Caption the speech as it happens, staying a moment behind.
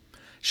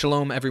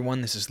Shalom,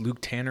 everyone. This is Luke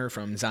Tanner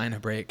from Zion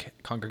Hebraic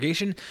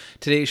Congregation.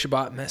 Today's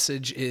Shabbat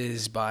message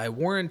is by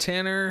Warren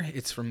Tanner.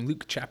 It's from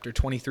Luke chapter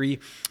 23,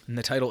 and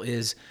the title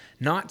is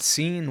Not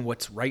Seeing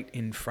What's Right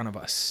in Front of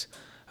Us.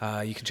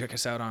 You can check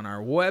us out on our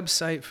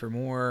website for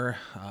more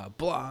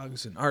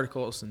blogs and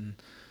articles and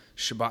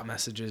Shabbat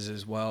messages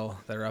as well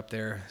that are up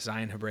there,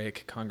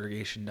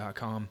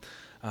 ZionHebraicCongregation.com.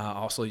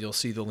 Also, you'll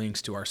see the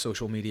links to our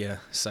social media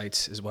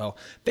sites as well,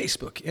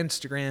 Facebook,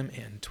 Instagram,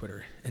 and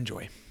Twitter.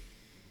 Enjoy.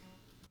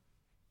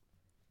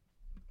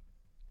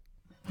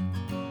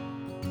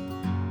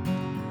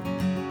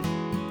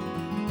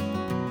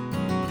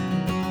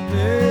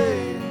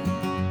 Hey,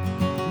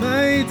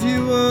 mighty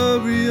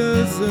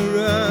warriors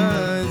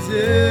arise,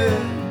 yeah.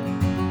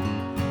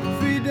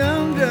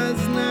 Freedom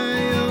does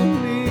nigh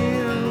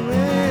only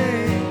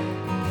away.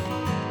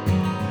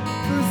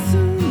 For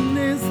soon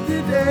is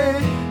the day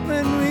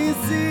when we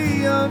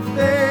see your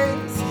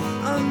face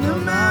on the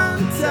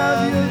mount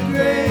of your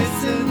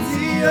grace and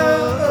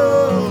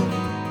Zion,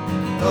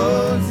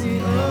 oh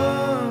Zion.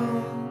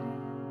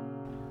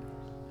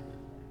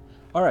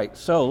 All right,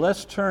 so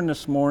let's turn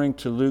this morning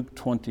to Luke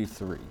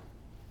 23.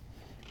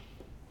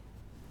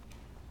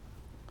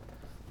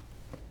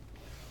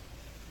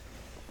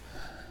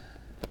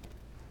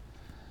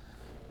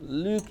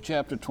 Luke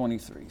chapter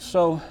 23.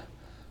 So,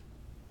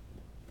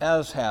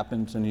 as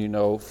happens, and you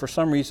know, for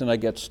some reason I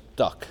get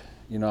stuck.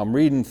 You know, I'm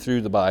reading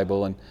through the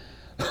Bible, and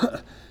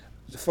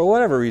for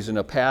whatever reason,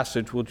 a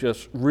passage will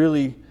just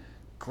really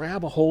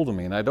grab a hold of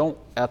me, and I don't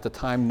at the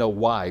time know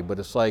why, but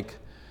it's like,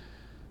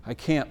 I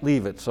can't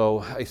leave it, so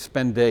I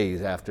spend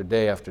days after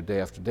day after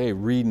day after day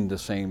reading the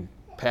same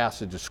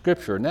passage of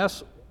Scripture, and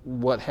that's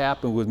what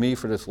happened with me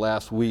for this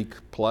last week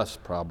plus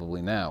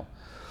probably now.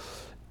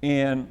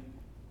 And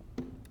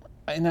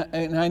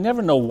I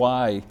never know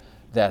why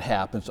that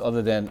happens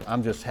other than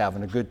I'm just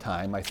having a good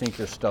time. I think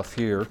there's stuff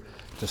here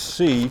to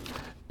see,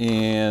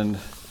 and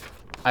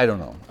I don't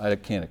know. I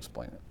can't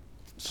explain it.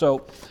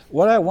 So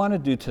what I want to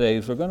do today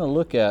is we're going to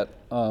look at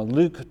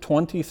Luke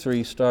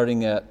 23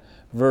 starting at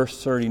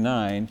verse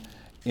 39,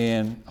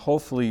 and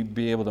hopefully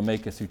be able to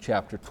make it through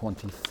chapter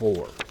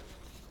 24.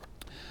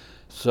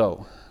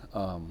 So,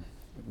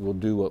 we'll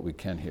do what we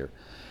can here.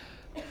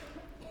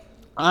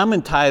 I'm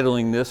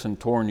entitling this, and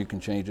Torrin, you can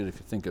change it if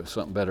you think of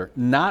something better,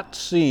 Not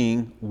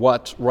Seeing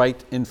What's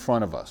Right in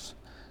Front of Us.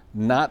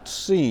 Not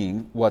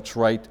seeing what's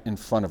right in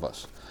front of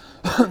us.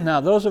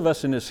 Now, those of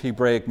us in this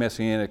Hebraic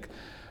Messianic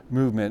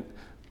movement,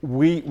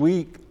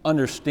 we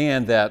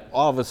understand that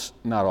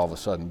not all of a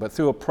sudden, but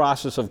through a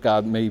process of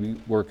God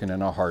maybe working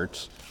in our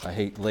hearts. I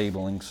hate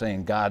labeling,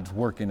 saying God's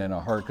working in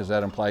our heart, because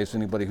that implies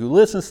anybody who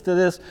listens to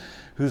this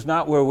who's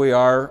not where we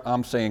are,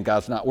 I'm saying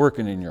God's not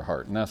working in your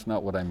heart, and that's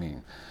not what I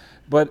mean.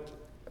 But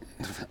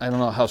I don't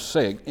know how to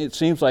say it. It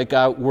seems like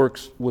God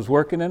was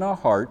working in our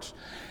hearts,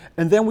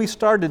 and then we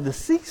started to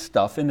see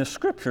stuff in the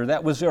Scripture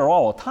that was there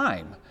all the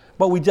time,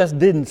 but we just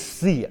didn't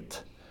see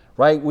it.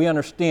 Right? We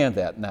understand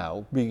that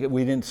now. We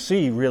didn't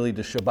see really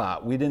the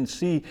Shabbat. We didn't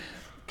see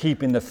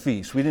keeping the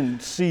feast. We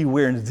didn't see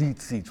wearing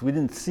tzitzits. We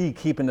didn't see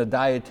keeping the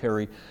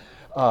dietary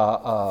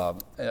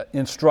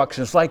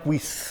instructions like we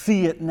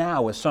see it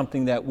now as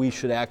something that we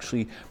should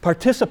actually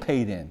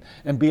participate in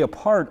and be a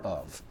part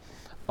of.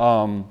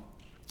 And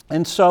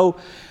so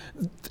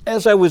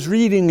as I was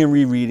reading and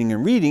rereading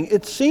and reading,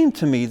 it seemed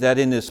to me that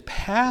in this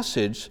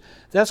passage,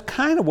 that's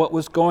kind of what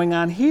was going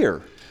on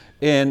here.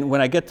 And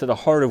when I get to the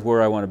heart of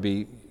where I want to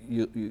be,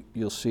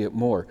 you'll see it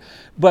more.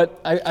 But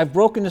I've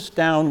broken this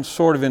down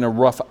sort of in a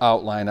rough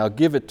outline. I'll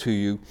give it to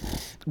you.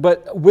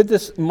 But with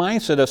this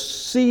mindset of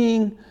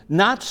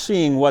not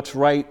seeing what's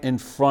right in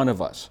front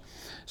of us.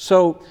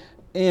 So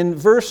in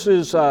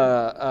verses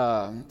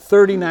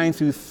 39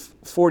 through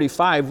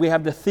 45, we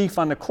have the thief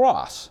on the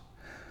cross.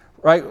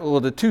 Right? Well,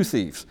 the two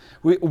thieves.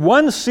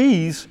 One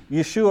sees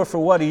Yeshua for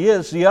what he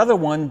is. The other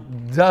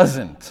one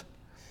doesn't.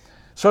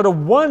 So the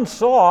one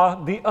saw,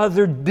 the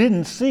other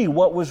didn't see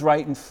what was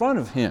right in front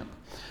of him.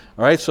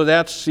 All right, so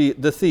that's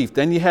the thief.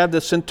 Then you have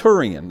the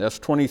centurion. That's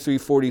 23,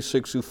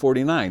 46 through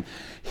 49.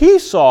 He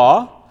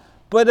saw,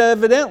 but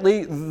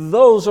evidently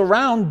those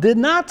around did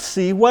not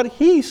see what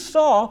he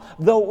saw,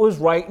 though it was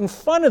right in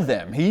front of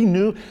them. He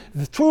knew,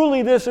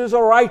 truly this is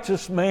a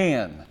righteous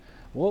man.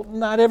 Well,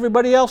 not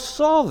everybody else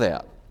saw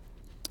that.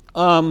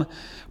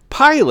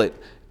 Pilate,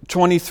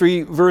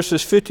 23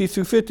 verses 50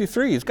 through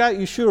 53. He's got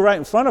Yeshua right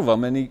in front of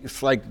him, and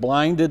he's like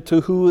blinded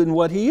to who and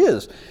what he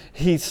is.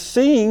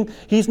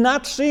 He's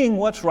not seeing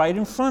what's right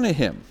in front of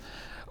him.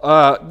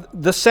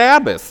 The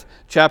Sabbath,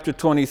 chapter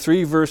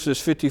 23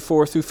 verses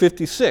 54 through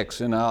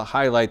 56, and I'll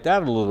highlight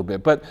that a little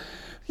bit. But,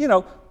 you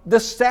know, the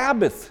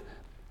Sabbath,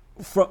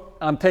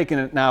 I'm taking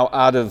it now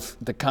out of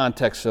the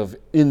context of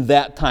in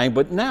that time,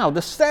 but now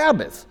the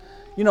Sabbath.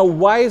 You know,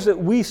 why is it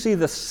we see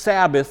the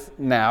Sabbath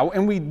now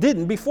and we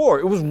didn't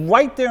before? It was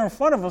right there in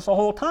front of us the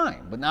whole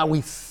time, but now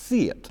we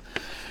see it.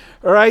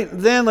 All right,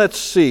 then let's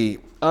see.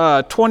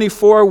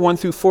 24, 1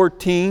 through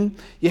 14,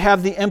 you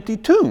have the empty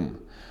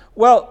tomb.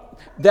 Well,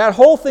 that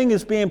whole thing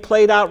is being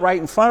played out right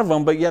in front of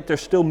them, but yet they're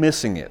still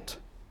missing it.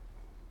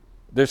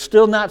 They're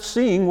still not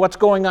seeing what's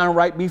going on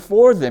right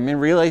before them in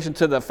relation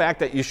to the fact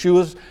that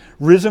Yeshua's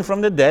risen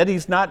from the dead.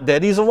 He's not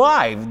dead, he's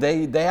alive.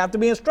 They have to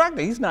be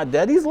instructed. He's not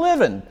dead, he's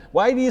living.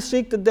 Why do you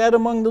seek the dead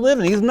among the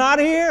living? He's not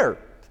here.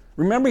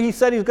 Remember, he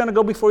said he's going to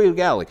go before you to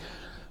Galilee.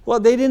 Well,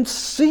 they didn't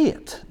see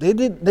it.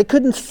 They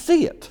couldn't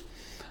see it.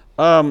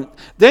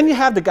 Then you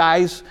have the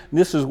guys, and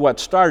this is what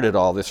started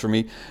all this for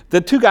me, the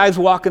two guys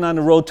walking on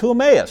the road to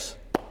Emmaus.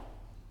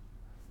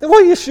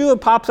 Well, Yeshua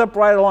pops up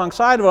right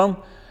alongside of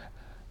them.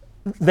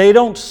 They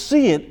don't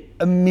see it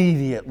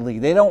immediately.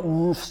 They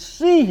don't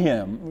see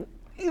him,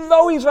 even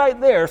though he's right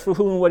there for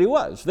who and what he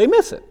was. They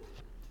miss it.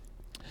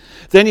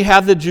 Then you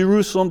have the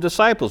Jerusalem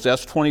disciples.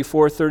 That's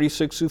 24,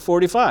 36 through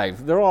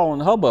 45. They're all in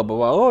hubbub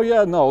about, oh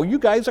yeah, no, you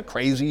guys are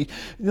crazy.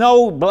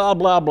 No, blah,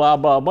 blah, blah,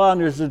 blah, blah.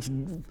 And there's this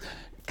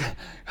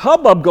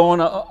hubbub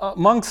going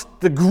amongst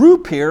the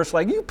group here. It's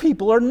like, you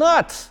people are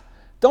nuts.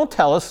 Don't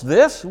tell us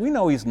this. We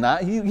know he's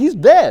not. He's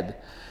dead.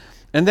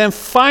 And then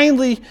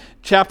finally,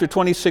 chapter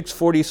 26,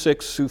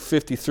 46 through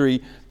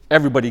 53,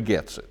 everybody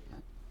gets it,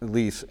 at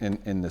least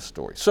in this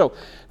story. So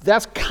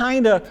that's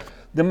kind of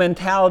the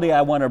mentality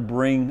I want to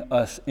bring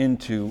us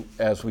into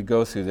as we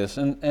go through this.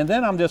 And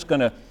then I'm just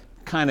going to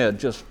kind of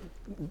just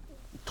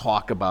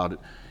talk about it.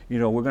 You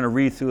know, we're going to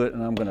read through it,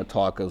 and I'm going to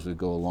talk as we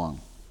go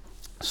along.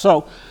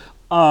 So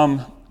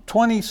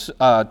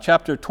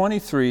chapter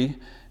 23,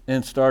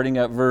 and starting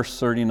at verse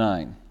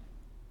 39.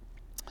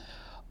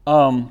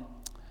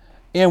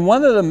 And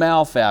one of the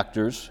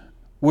malefactors,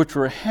 which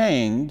were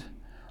hanged,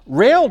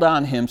 railed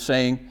on him,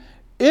 saying,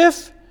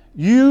 if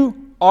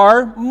you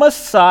are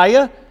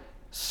Messiah,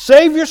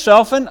 save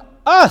yourself and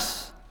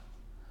us.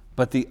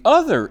 But the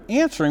other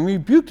answering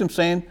rebuked him,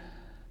 saying,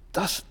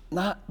 dost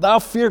not thou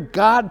fear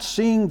God,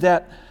 seeing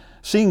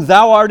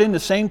thou art in the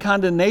same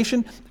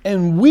condemnation?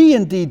 And we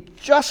indeed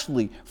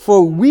justly,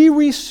 for we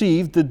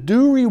receive the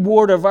due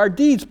reward of our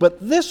deeds,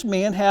 but this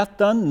man hath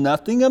done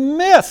nothing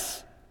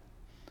amiss.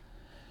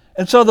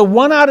 And so the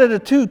one out of the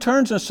two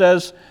turns and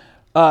says,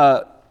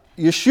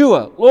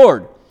 Yeshua,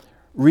 Lord,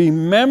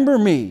 remember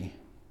me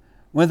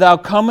when thou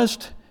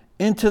comest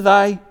into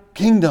thy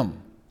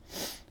kingdom.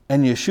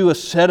 And Yeshua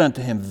said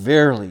unto him,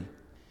 verily,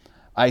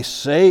 I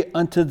say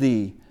unto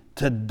thee,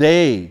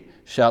 today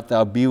shalt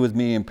thou be with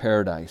me in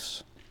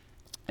paradise.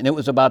 And it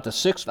was about the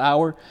 6th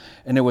hour,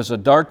 and there was a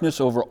darkness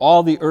over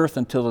all the earth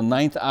until the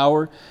 9th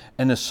hour,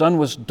 and the sun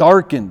was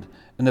darkened,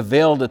 and the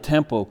veil of the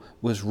temple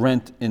was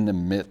rent in the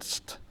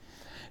midst.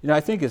 You know, I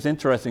think it's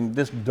interesting,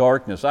 this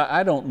darkness.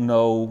 I don't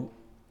know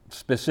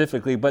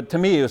specifically, but to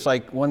me, it's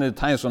like one of the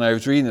times when I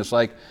was reading, it's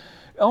like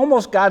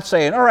almost God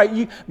saying, all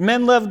right,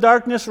 men love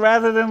darkness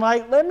rather than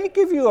light. Let me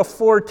give you a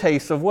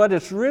foretaste of what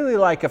it's really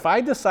like if I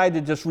decide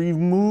to just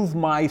remove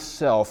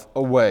myself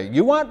away.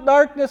 You want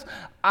darkness?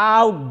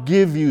 I'll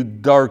give you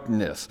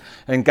darkness.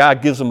 And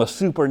God gives them a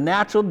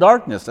supernatural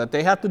darkness that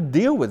they have to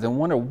deal with and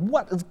wonder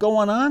what is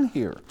going on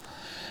here.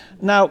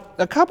 Now,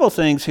 a couple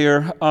things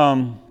here.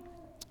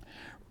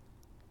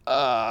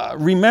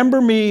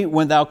 Remember me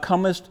when thou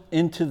comest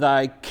into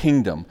thy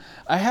kingdom.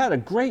 I had a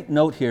great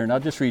note here, and I'll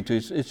just read to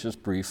you. It's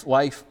just brief.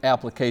 Life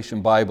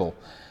Application Bible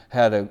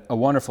had a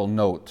wonderful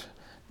note.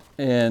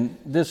 And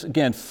this,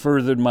 again,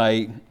 furthered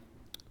my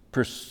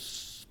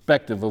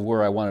perspective of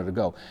where I wanted to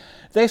go.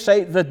 They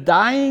say the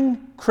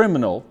dying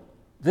criminal,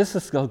 this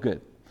is so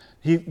good.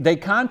 They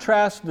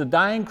contrast the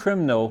dying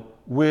criminal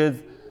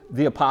with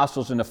the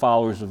apostles and the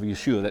followers of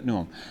Yeshua that knew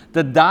him.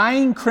 The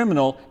dying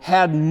criminal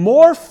had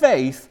more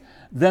faith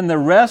than the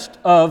rest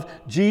of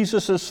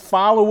Jesus'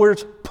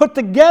 followers put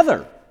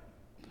together.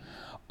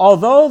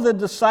 Although the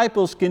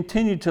disciples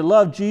continued to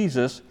love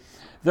Jesus,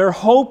 their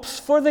hopes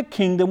for the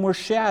kingdom were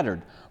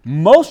shattered.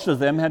 Most of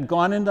them had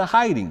gone into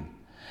hiding.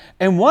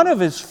 And one of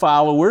his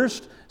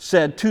followers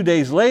said 2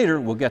 days later,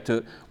 we'll get to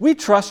it, we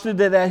trusted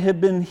that it had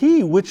been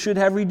he which should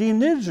have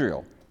redeemed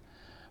Israel.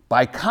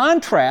 By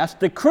contrast,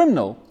 the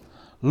criminal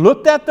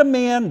looked at the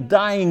man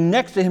dying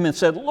next to him and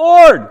said,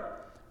 Lord,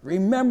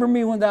 remember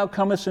me when thou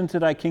comest into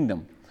thy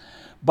kingdom.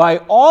 By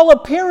all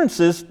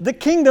appearances, the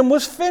kingdom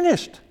was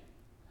finished.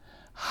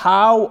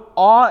 How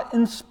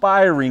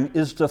awe-inspiring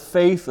is the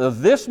faith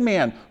of this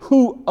man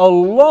who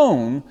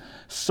alone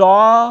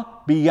saw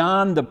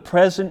beyond the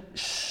present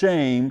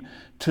shame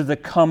to the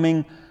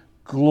coming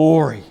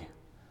glory.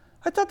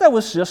 I thought that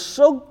was just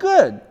so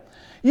good.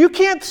 You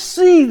can't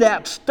see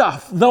that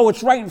stuff, though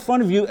it's right in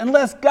front of you,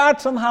 unless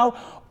God somehow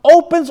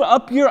opens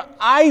up your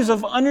eyes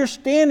of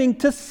understanding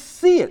to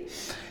see it.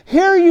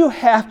 Here you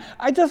have,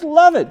 I just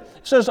love it.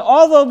 It says,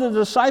 although the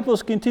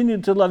disciples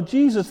continued to love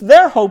Jesus,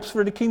 their hopes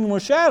for the kingdom were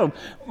shattered.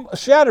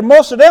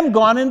 Most of them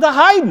gone into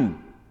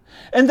hiding.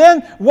 And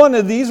then one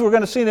of these, we're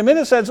going to see in a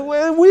minute, says,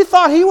 we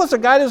thought he was the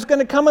guy that was going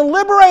to come and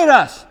liberate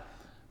us.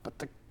 But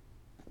the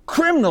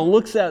criminal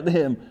looks at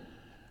him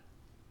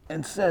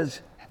and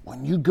says,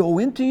 when you go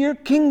into your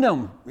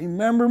kingdom,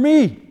 remember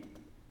me.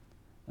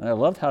 And I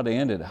loved how they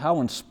ended. How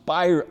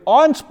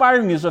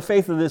awe-inspiring is the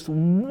faith of this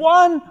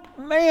one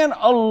man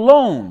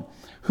alone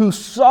who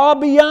saw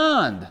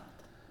beyond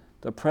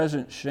the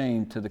present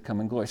shame to the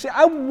coming glory. See,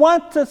 I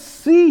want to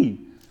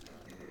see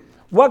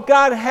what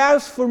God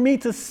has for me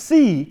to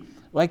see,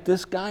 like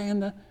this guy on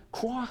the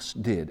cross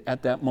did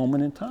at that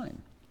moment in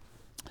time.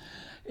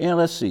 And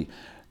let's see.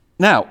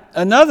 Now,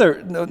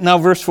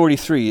 verse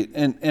 43,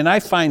 and I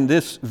find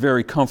this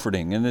very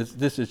comforting, and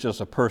this is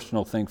just a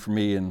personal thing for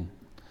me, and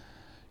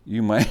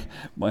you might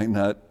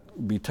not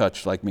be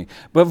touched like me.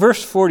 But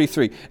verse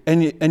 43,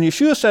 and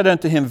Yeshua said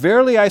unto him,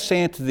 Verily I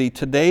say unto thee,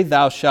 today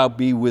thou shalt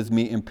be with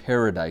me in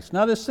paradise.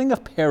 Now this thing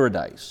of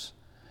paradise,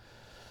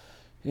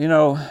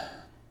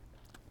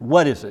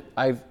 what is it?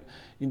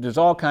 There's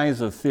all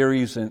kinds of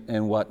theories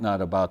and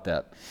whatnot about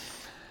that.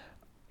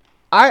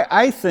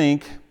 I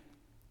think,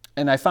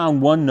 and I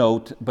found one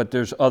note, but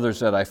there's others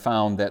that I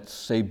found that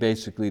say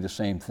basically the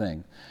same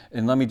thing.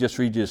 And let me just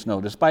read you this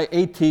note. It's by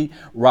A.T.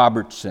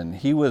 Robertson.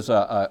 He was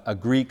a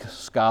Greek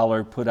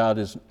scholar, put out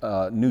his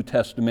New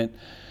Testament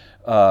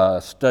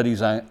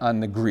studies on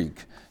the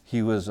Greek.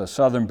 He was a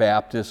Southern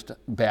Baptist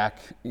back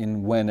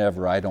in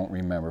whenever, I don't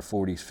remember,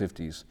 40s,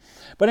 50s.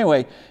 But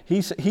anyway,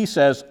 he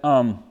says,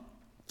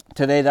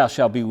 today thou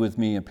shalt be with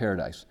me in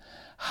paradise.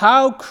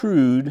 How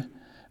crude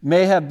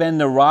may have been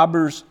the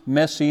robbers'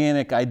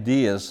 messianic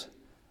ideas.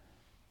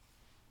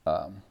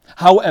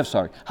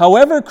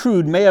 However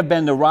crude may have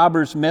been the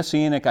robber's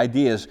messianic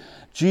ideas,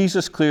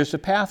 Jesus clears the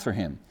path for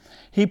him.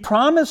 He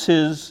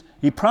promises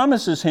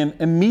him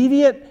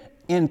immediate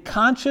and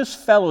conscious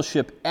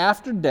fellowship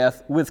after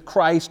death with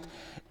Christ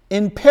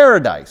in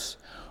paradise,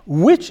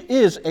 which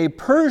is a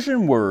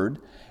Persian word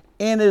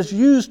and is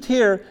used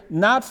here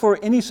not for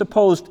any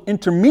supposed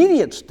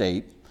intermediate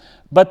state,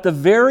 but the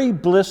very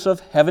bliss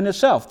of heaven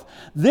itself.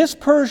 This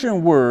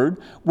Persian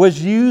word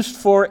was used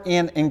for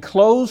an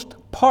enclosed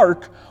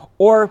park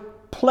or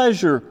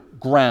pleasure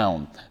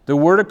ground. The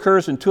word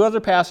occurs in two other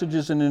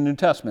passages in the New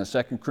Testament,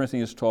 2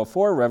 Corinthians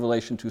 12:4,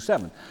 Revelation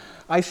 2:7.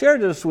 I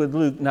shared this with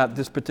Luke, not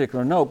this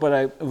particular note, but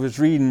I was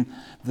reading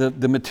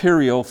the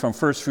material from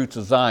First Fruits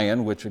of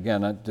Zion, which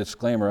again, a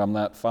disclaimer, I'm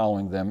not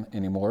following them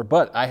anymore,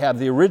 but I have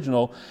the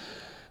original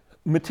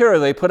material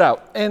they put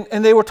out.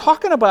 And they were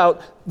talking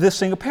about this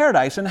thing of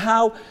paradise and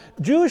how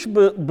Jewish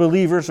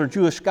believers or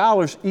Jewish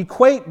scholars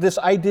equate this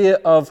idea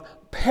of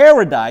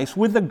paradise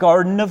with the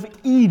Garden of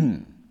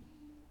Eden.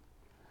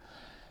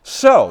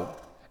 So,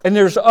 and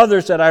there's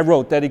others that I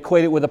wrote that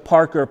equate it with a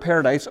park or a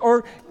paradise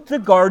or the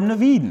Garden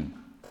of Eden.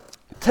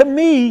 To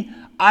me,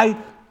 I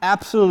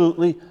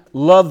absolutely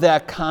love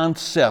that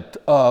concept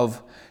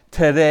of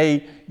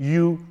today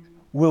you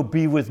will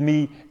be with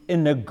me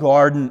in the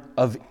Garden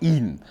of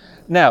Eden.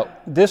 Now,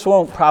 this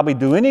won't probably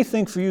do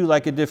anything for you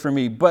like it did for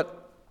me,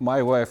 but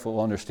my wife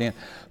will understand.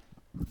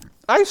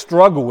 I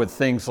struggle with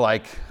things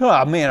like,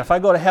 oh man, if I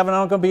go to heaven,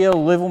 I'm not going to be able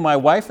to live with my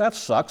wife. That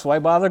sucks. Why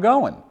bother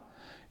going?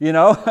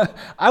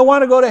 I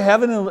want to go to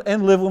heaven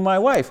and live with my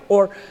wife.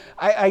 Or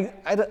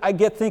I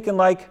get thinking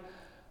like,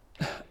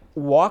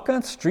 walk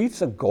on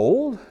streets of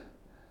gold?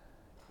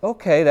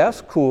 Okay,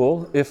 that's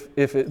cool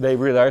they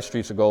really are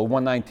streets of gold.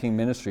 119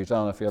 Ministries, I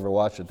don't know if you ever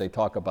watched it, they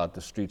talk about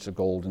the streets of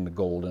gold and the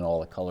gold and all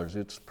the colors.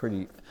 It's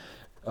pretty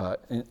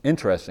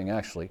interesting,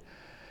 actually.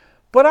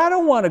 But I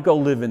don't want to go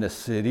live in a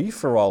city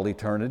for all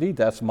eternity.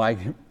 That's my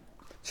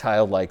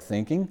childlike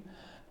thinking.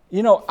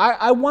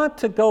 I want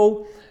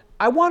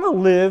to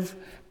live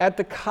at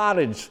the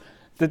cottage,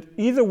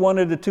 either one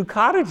of the two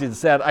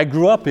cottages that I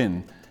grew up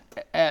in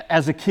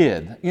as a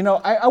kid.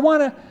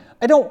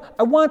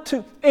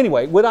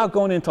 Anyway, without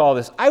going into all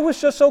this, I was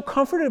just so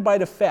comforted by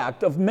the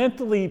fact of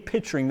mentally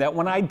picturing that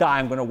when I die,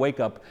 I'm going to wake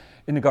up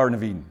in the Garden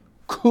of Eden.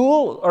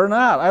 Cool or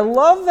not, I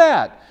love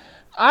that.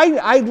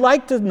 I'd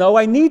like to know,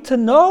 I need to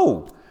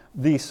know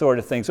these sort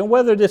of things. And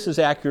whether this is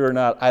accurate or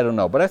not, I don't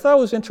know. But I thought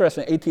it was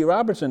interesting. A.T.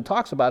 Robertson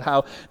talks about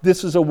how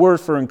this is a word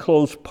for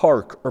enclosed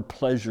park or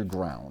pleasure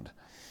ground.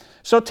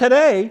 So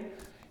today,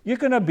 you're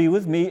going to be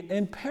with me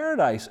in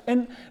paradise.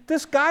 And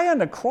this guy on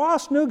the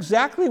cross knew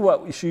exactly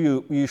what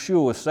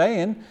Yeshua was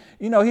saying.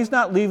 He's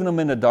not leaving him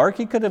in the dark.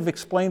 He could have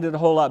explained it a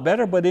whole lot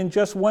better, but in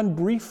just one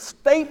brief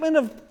statement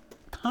of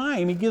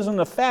time, he gives him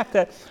the fact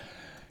that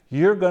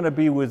you're going to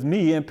be with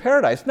me in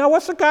paradise. Now,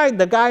 what's the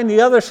guy on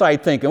the other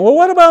side thinking? Well,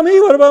 what about me?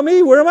 What about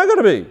me? Where am I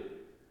going to be?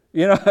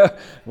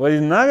 Well,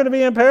 he's not going to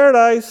be in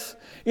paradise.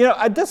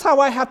 That's how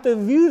I have to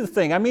view the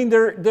thing. I mean,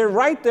 they're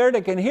right there.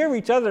 They can hear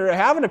each other. They're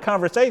having a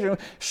conversation.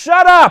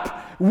 Shut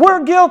up!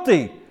 We're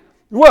guilty.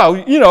 Well,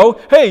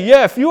 hey,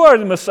 yeah, if you are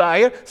the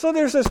Messiah. So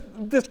there's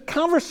this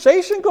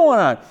conversation going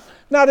on.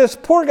 Now, this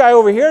poor guy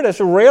over here that's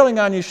railing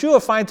on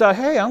Yeshua finds out,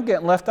 hey, I'm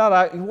getting left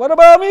out. What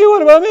about me?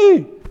 What about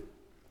me?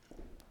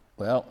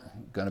 Well,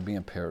 going to be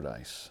in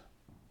paradise.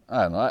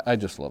 I don't know. I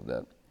just love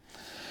that.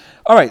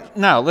 All right,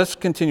 now let's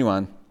continue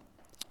on.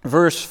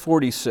 Verse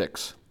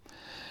 46.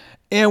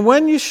 And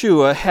when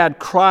Yeshua had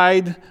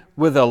cried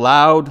with a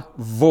loud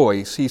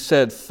voice, he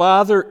said,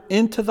 Father,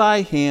 into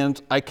thy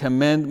hands I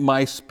commend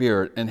my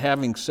spirit. And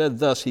having said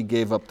thus, he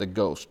gave up the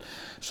ghost.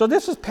 So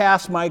this is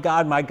past, my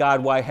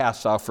God, why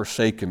hast thou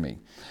forsaken me?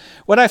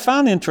 What I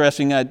found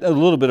interesting, a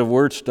little bit of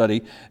word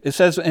study, it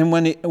says, and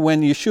when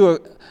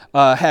Yeshua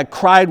had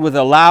cried with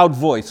a loud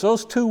voice,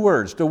 those two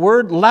words, the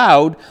word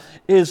loud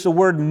is the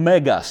word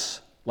megas,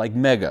 like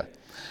mega.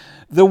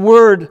 the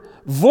word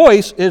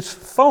voice is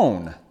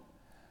phone.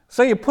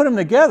 So you put them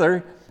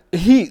together,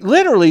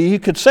 he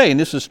could say, and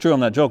this is true, I'm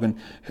not joking,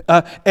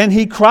 and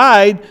he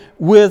cried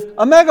with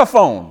a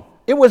megaphone.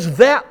 It was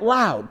that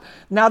loud.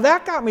 Now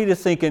that got me to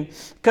thinking,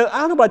 because I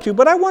don't know about you,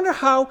 but I wonder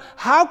how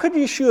could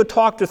Yeshua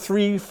talk to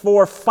 3,000,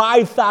 4,000,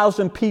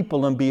 5,000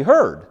 people and be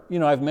heard? You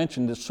know, I've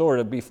mentioned this sort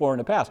of before in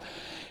the past.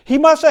 He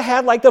must have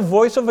had like the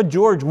voice of a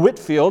George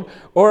Whitfield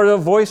or the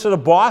voice of the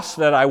boss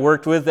that I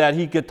worked with, that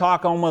he could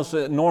talk almost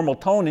at normal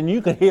tone and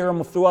you could hear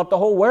him throughout the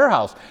whole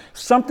warehouse.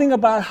 Something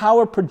about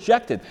how it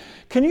projected.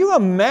 Can you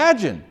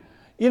imagine,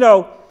 you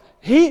know,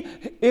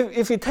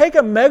 if you take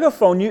a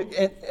megaphone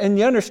and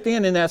you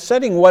understand in that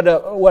setting what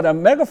a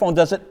megaphone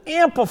does, it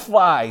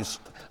amplifies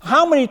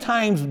how many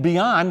times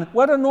beyond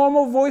what a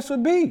normal voice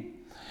would be.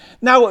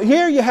 Now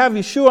here you have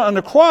Yeshua on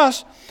the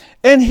cross,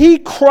 and he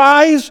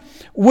cries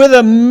with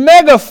a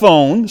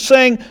megaphone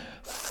saying,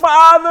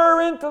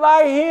 "Father, into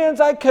thy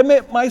hands I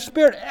commit my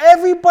spirit."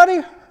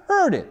 Everybody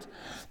heard it.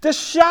 The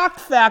shock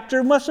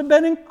factor must have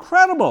been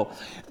incredible.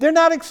 They're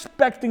not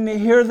expecting to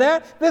hear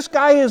that. This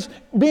guy is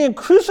being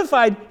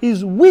crucified.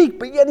 He's weak,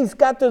 but yet he's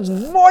got this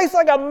voice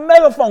like a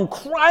megaphone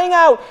crying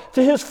out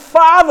to his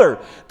Father.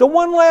 The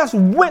one last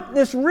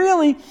witness,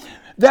 really,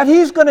 that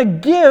he's going to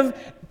give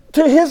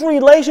to his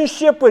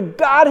relationship with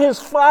God,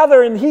 his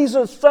Father, and he's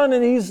a son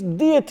and he's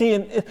deity,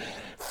 and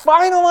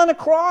final on the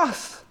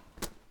cross.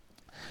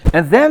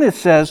 And then it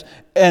says,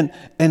 and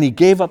he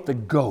gave up the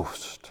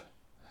ghost.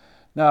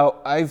 Now,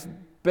 I've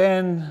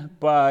been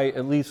by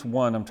at least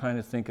one, I'm trying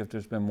to think if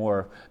there's been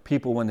more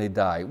people when they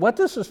die. What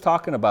this is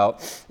talking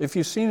about, if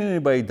you've seen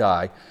anybody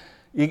die,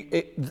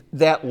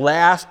 that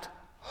last,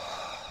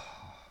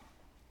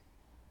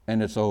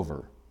 and it's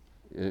over,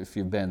 if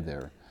you've been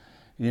there.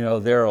 You know,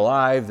 they're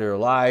alive,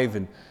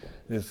 and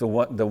it's the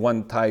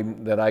one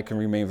time that I can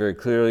remain very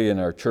clearly in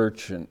our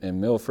church in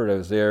Milford. I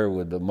was there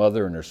with the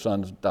mother and her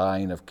son's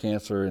dying of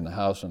cancer in the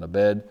house on the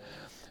bed,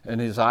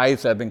 and his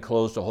eyes have been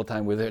closed the whole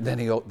time we're there. Then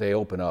they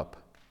open up.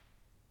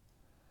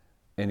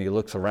 And he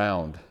looks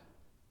around,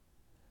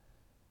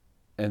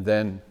 and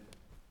then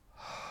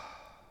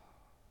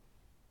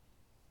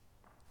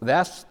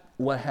that's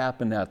what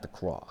happened at the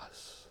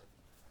cross.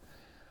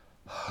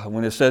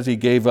 When it says he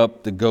gave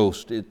up the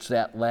ghost, it's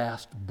that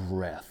last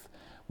breath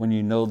when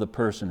you know the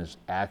person is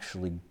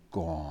actually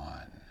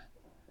gone.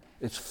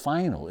 It's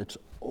final, it's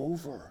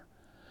over.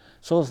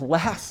 So his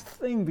last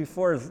thing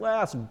before his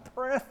last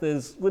breath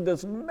is with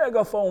this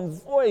megaphone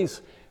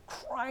voice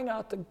crying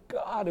out to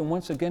God, and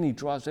once again he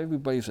draws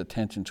everybody's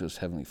attention to his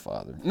heavenly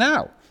Father.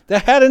 Now,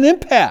 that had an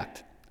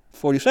impact.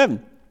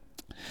 47.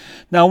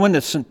 Now, when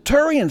the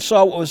centurion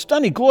saw what was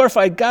done, he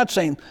glorified God,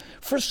 saying,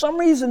 for some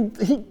reason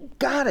he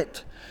got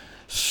it.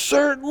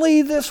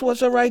 Certainly this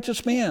was a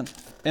righteous man.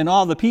 And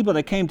all the people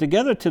that came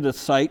together to the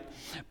sight,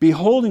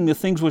 beholding the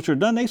things which were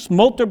done, they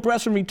smote their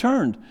breasts and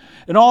returned.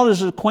 And all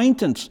his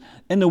acquaintance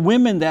and the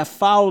women that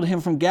followed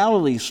him from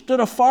Galilee stood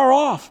afar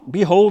off,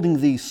 beholding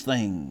these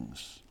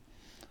things.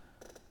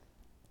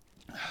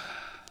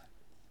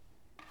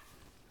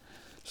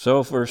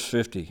 So, verse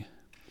 50.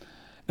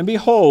 And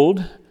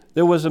behold,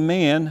 there was a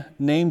man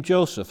named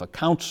Joseph, a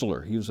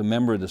counselor. He was a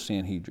member of the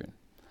Sanhedrin.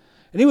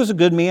 And he was a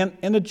good man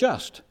and a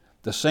just.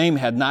 The same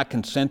had not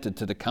consented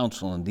to the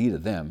counsel and deed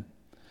of them.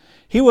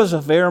 He was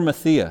of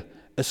Arimathaea,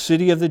 a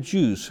city of the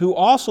Jews, who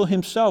also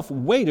himself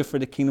waited for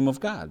the kingdom of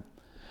God.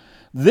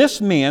 This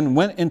man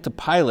went into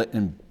Pilate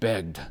and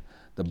begged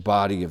the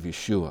body of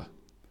Yeshua.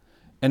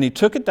 And he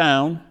took it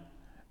down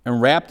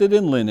and wrapped it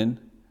in linen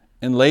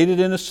and laid it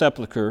in a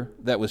sepulchre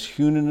that was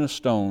hewn in a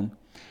stone,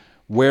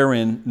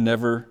 wherein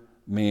never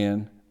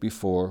man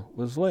before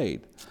was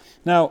laid.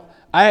 Now,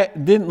 I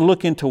didn't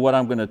look into what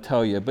I'm going to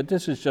tell you, but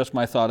this is just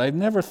my thought. I've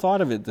never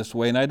thought of it this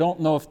way, and I don't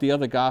know if the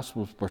other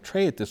Gospels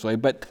portray it this way,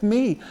 but to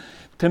me,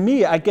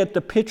 I get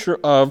the picture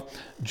of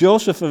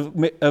Joseph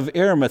of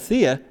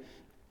Arimathea,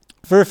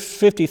 verse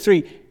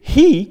 53.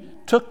 He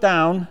took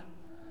down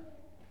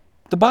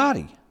the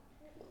body,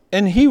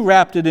 and he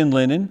wrapped it in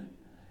linen,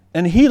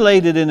 and he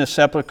laid it in a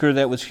sepulchre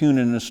that was hewn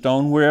in a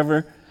stone,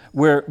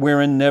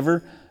 wherein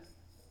never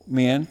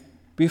man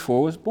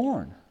before was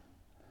born.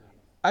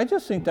 I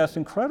just think that's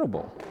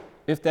incredible.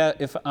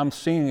 If I'm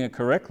seeing it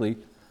correctly,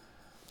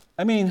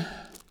 I mean,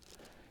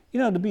 you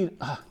know, to be,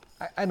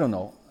 I don't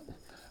know.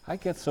 I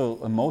get so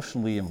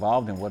emotionally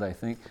involved in what I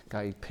think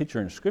I picture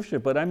in Scripture,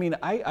 but I mean,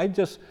 I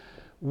just,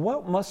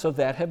 what must of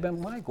that have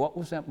been like? What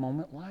was that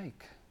moment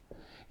like?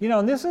 You know,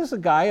 and this is a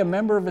guy, a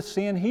member of a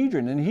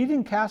Sanhedrin, and he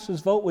didn't cast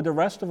his vote with the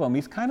rest of them.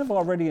 He's kind of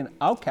already an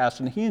outcast,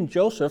 and he and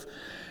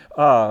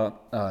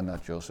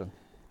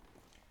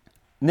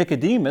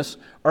Nicodemus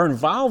are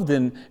involved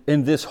in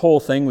this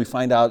whole thing. We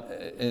find out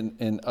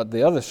in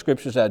the other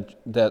scriptures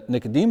that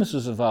Nicodemus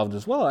is involved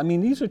as well. I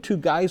mean, these are two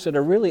guys that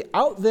are really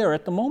out there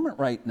at the moment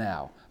right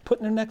now,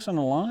 putting their necks on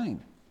the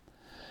line.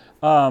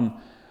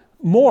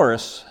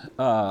 Morse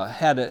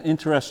had an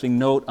interesting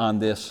note on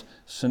this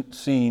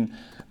scene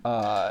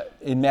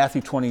in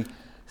Matthew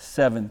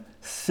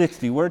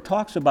 27:60, where it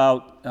talks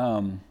about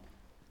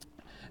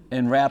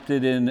and wrapped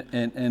it in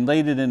and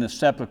laid it in a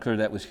sepulchre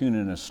that was hewn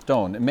in a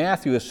stone. In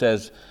Matthew, it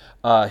says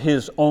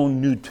his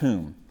own new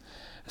tomb.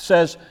 It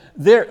says,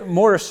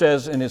 Morse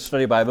says in his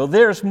study Bible,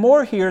 there's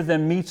more here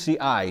than meets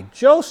the eye.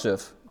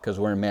 Joseph, because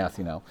we're in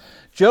Matthew now,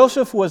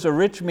 Joseph was a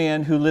rich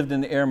man who lived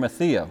in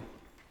Arimathaea,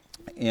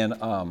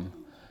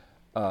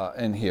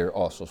 and here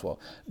also as well.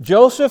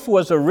 Joseph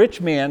was a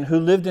rich man who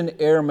lived in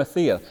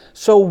Arimathaea.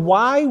 So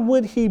why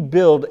would he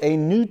build a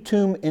new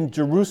tomb in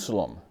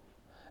Jerusalem,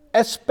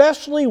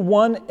 especially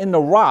one in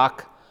the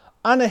rock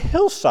on a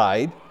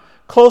hillside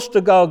close to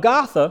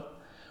Golgotha,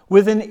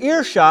 within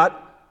earshot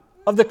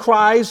of the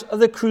cries of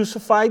the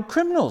crucified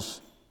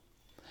criminals?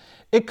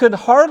 It could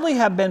hardly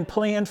have been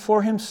planned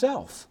for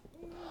himself.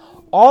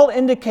 All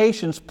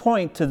indications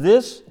point to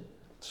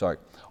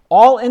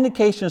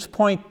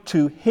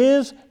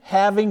his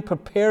having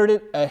prepared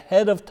it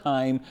ahead of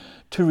time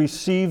to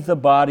receive the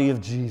body of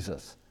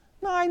Jesus.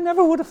 No, I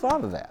never would have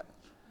thought of that.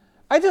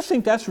 I just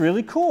think that's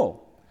really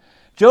cool.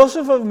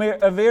 Joseph of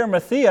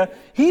Arimathea,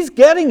 he's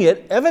getting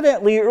it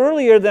evidently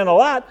earlier than a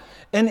lot,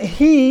 and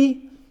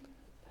he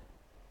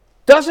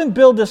doesn't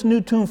build this new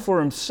tomb for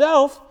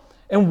himself.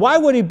 And why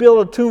would he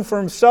build a tomb for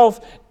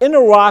himself in a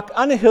rock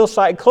on a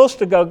hillside close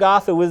to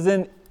Golgotha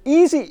within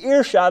easy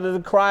earshot of the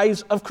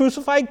cries of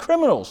crucified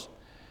criminals?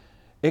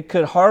 It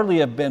could hardly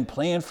have been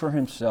planned for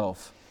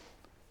himself.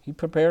 He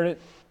prepared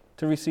it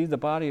to receive the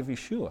body of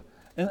Yeshua.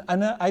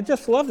 And I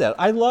just love that.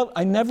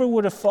 I never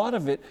would have thought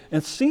of it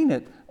and seen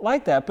it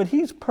like that, but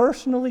he's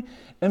personally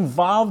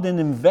involved and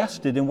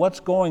invested in what's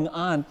going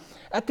on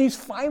at these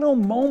final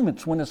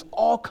moments when it's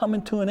all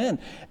coming to an end.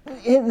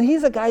 And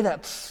he's a guy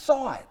that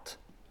saw it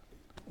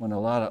when a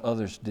lot of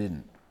others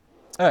didn't.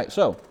 All right,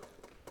 so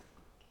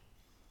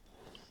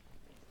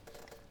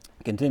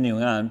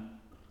continuing on,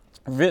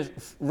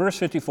 verse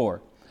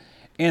 54.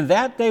 And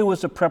that day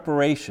was a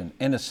preparation,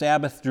 and the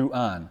Sabbath drew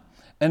on.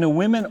 And the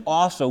women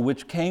also,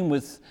 which came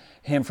with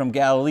him from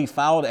Galilee,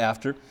 followed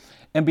after,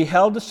 and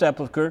beheld the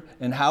sepulchre,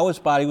 and how his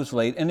body was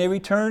laid. And they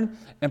returned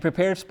and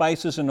prepared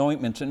spices and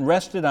ointments, and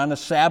rested on the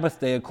Sabbath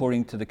day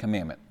according to the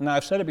commandment. Now,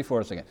 I've said it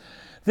before a second.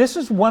 This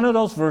is one of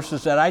those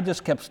verses that I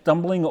just kept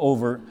stumbling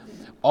over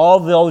all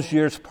those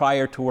years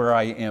prior to where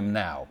I am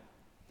now.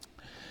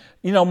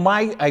 You know,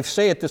 I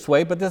say it this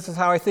way, but this is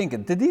how I think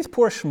it. Did these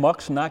poor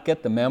schmucks not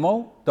get the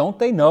memo? Don't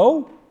they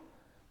know?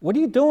 What are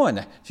you doing?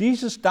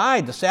 Jesus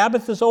died. The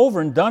Sabbath is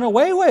over and done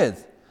away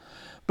with.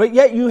 But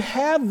yet you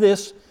have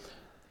this,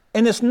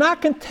 and it's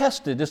not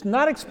contested. It's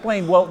not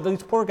explained. Well,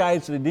 these poor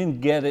guys, they didn't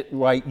get it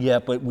right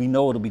yet, but we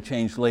know it'll be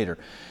changed later.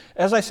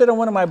 As I said on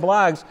one of my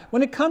blogs,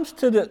 when it comes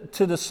to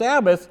the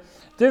Sabbath,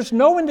 there's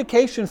no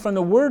indication from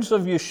the words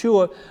of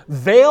Yeshua,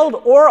 veiled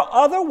or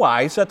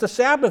otherwise, that the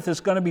Sabbath is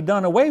going to be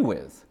done away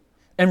with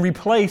and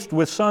replaced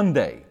with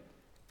Sunday.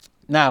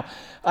 Now,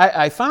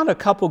 I found a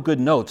couple good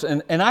notes,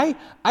 and I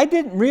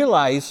didn't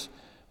realize,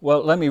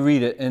 well, let me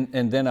read it,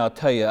 and then I'll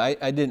tell you,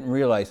 I didn't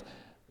realize,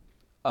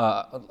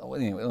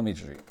 anyway, let me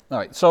just read. All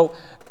right, so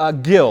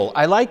Gill,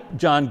 I like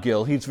John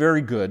Gill, he's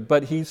very good,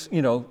 but he's,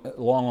 a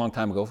long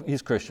time ago,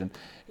 he's Christian.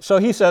 So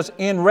he says,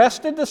 and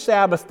rested the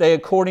Sabbath day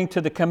according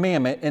to the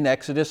commandment in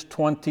Exodus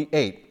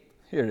 28.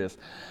 Here it is.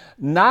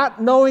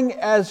 Not knowing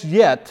as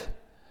yet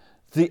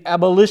the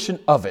abolition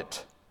of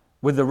it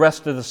with the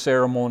rest of the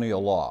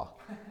ceremonial law.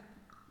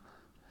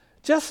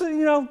 Just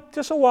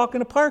a walk in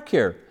the park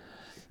here.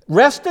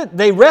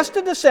 They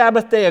rested the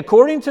Sabbath day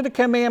according to the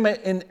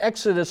commandment in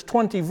Exodus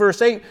 20,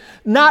 verse 8,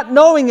 not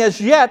knowing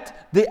as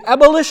yet the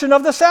abolition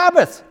of the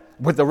Sabbath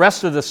with the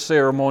rest of the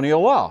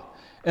ceremonial law.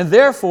 And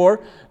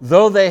therefore,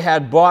 though they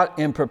had bought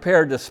and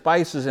prepared the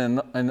spices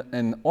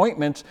and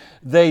ointments,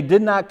 they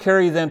did not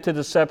carry them to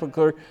the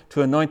sepulchre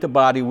to anoint the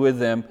body with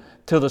them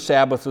till the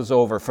Sabbath was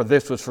over, for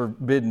this was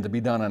forbidden to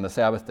be done on the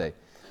Sabbath day.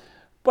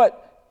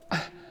 But,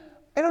 I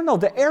don't know,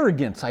 the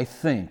arrogance, I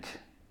think.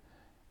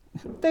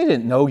 They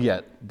didn't know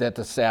yet that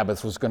the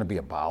Sabbath was going to be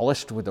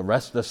abolished with the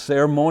rest of the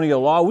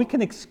ceremonial law. We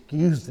can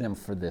excuse them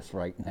for this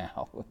right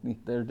now.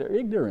 They're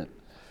ignorant.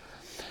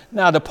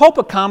 Now, the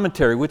Pulpit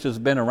Commentary, which has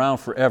been around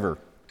forever,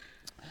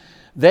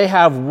 they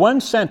have one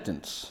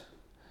sentence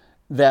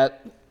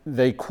that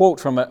they quote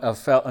from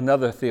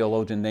another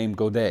theologian named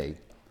Godet.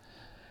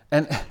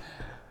 And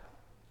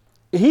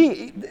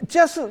he,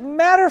 just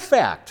matter of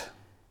fact,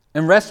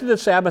 and rested the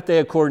Sabbath day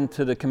according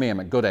to the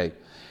commandment, Godet.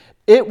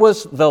 It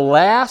was the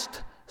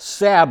last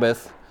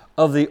Sabbath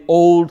of the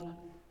old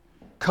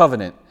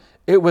covenant.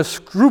 It was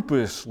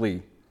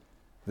scrupulously,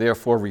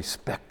 therefore,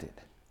 respected.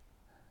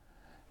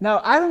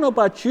 Now, I don't know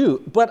about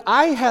you, but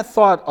I had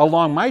thought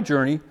along my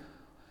journey,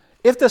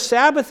 if the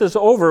Sabbath is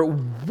over,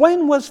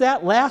 when was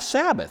that last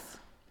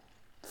Sabbath?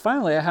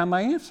 Finally, I have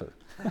my answer.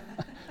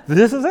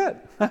 This is it.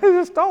 I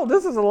was told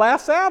this is the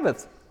last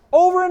Sabbath.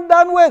 Over and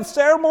done with.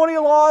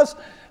 Ceremonial laws,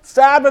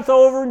 Sabbath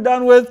over and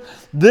done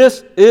with.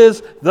 This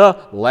is the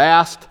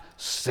last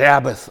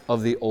Sabbath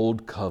of the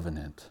old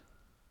covenant.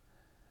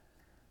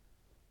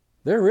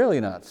 They're really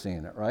not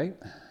seeing it, right?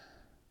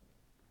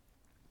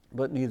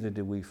 But neither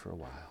did we for a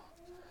while.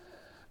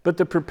 But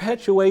the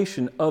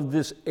perpetuation of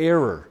this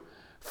error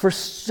for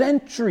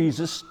centuries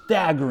is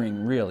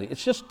staggering, really.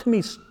 It's just, to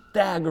me,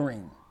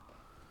 staggering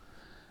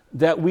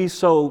that we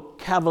so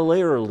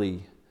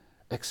cavalierly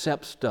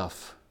accept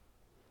stuff.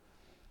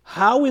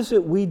 How is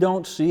it we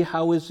don't see?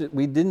 How is it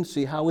we didn't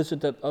see? How is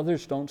it that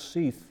others don't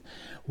see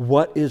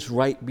what is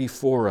right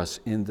before us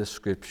in the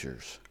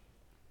Scriptures?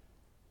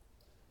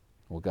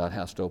 Well, God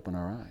has to open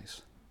our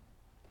eyes.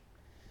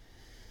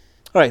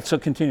 All right, so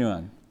continue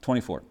on,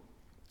 24.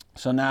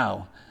 So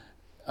now,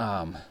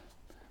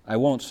 I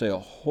won't say a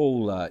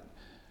whole lot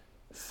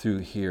through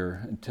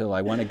here until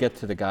I want to get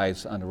to the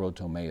guys on the road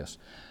to Emmaus.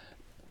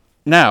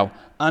 Now,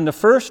 on the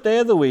first day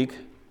of the week,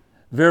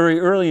 very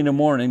early in the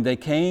morning, they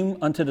came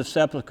unto the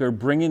sepulchre,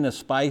 bringing the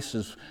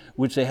spices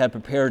which they had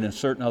prepared, and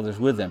certain others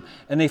with them.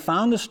 And they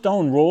found the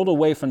stone rolled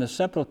away from the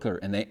sepulchre,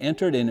 and they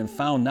entered in and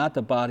found not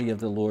the body of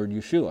the Lord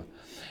Yeshua.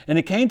 And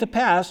it came to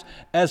pass,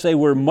 as they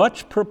were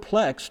much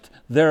perplexed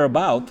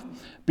thereabout,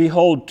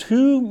 behold,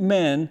 2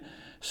 men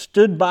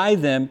stood by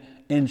them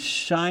in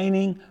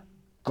shining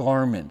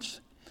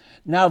garments.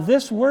 Now,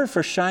 this word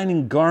for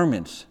shining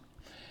garments,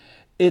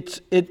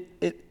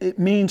 it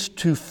means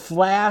to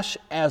flash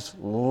as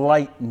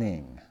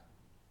lightning.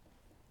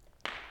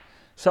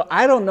 So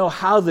I don't know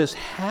how this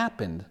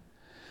happened,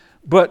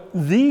 but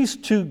these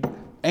 2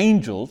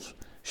 angels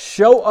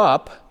show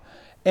up,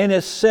 and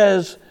it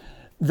says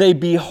they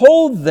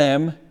behold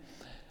them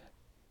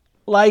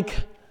like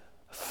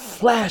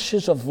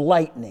flashes of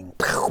lightning.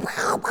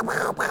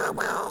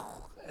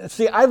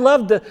 See, I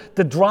love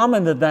the drama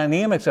and the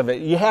dynamics of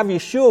it. You have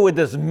Yeshua with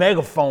this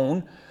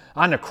megaphone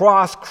on the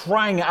cross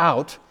crying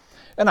out,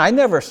 and I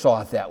never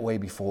saw it that way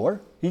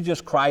before. He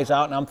just cries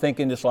out, and I'm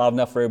thinking it's loud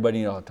enough for everybody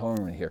in the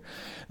auditorium here.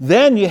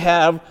 Then you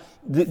have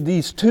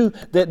these 2,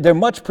 they're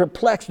much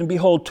perplexed, and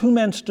behold, 2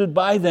 men stood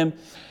by them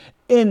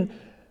in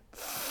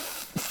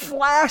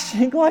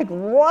flashing like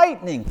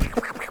lightning.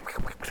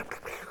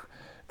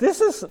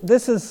 This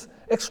is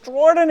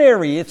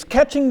extraordinary. It's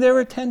catching their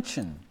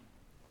attention.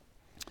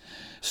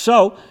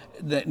 So,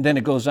 then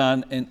it goes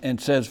on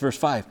and says, verse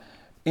 5,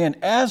 and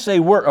as they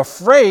were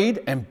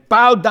afraid and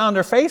bowed down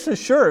their faces,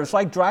 sure, it's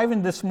like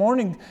driving this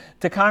morning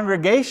to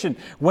congregation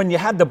when you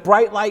had the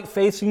bright light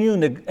facing you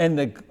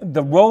and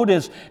the road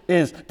is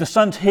the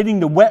sun's hitting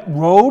the wet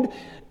road.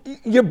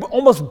 You're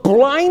almost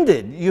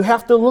blinded. You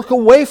have to look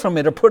away from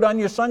it or put on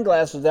your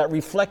sunglasses that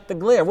reflect the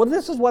glare. Well,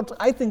 this is what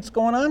I think is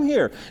going on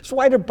here. That's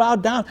why they're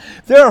bowed down.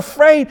 They're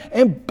afraid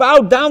and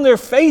bowed down their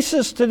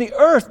faces to the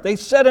earth. They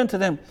said unto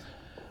them,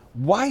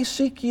 why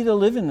seek ye the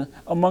living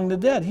among the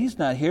dead? He's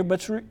not here,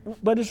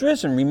 but is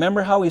risen.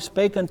 Remember how he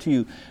spake unto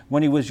you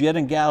when he was yet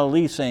in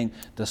Galilee, saying,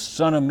 the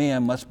Son of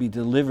Man must be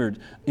delivered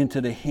into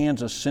the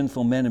hands of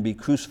sinful men and be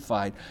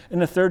crucified, and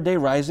the 3rd day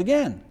rise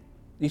again.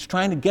 He's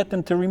trying to get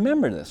them to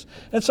remember this.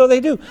 And so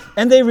they do.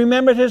 And they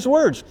remembered his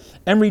words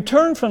and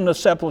returned from the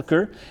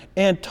sepulchre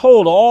and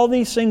told all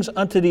these things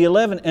unto the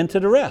 11 and to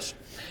the rest.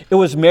 It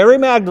was Mary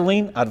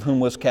Magdalene, out of whom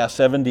was cast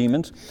 7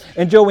 demons,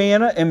 and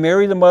Joanna and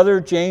Mary the mother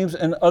of James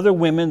and other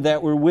women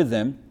that were with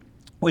them,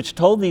 which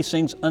told these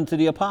things unto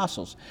the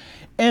apostles.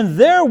 And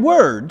their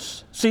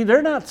words, see,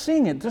 they're not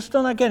seeing it, they're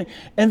still not getting it.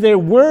 And their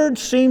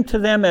words seemed to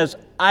them as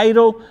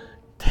idle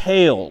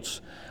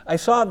tales. I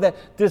saw that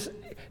this...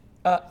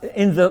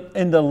 in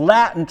the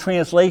Latin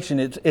translation,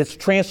 it's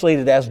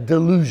translated as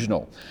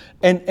delusional.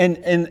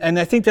 And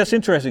I think that's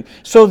interesting.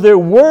 So their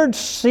words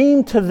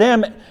seemed to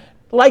them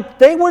like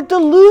they were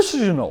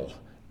delusional,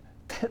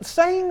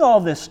 saying all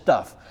this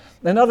stuff.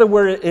 Another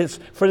word is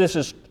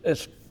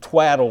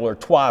twaddle or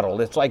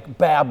twaddle. It's like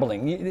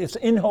babbling. It's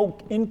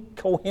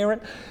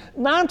incoherent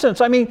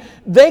nonsense. I mean,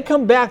 they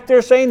come back,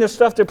 they're saying this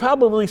stuff, they're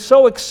probably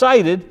so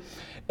excited.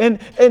 And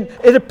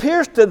it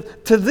appears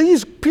to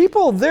these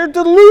people, they're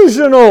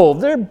delusional.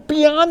 They're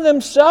beyond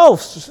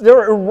themselves.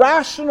 They're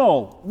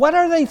irrational. What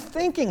are they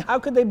thinking? How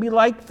could they be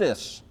like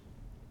this?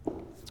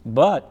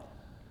 But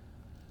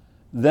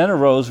then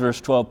arose, verse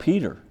 12,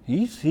 Peter.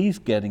 He's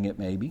getting it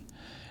maybe.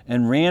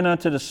 And ran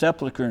unto the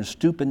sepulchre, and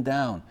stooping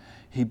down,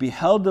 he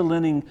beheld the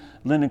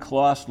linen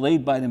cloths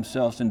laid by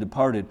themselves, and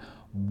departed,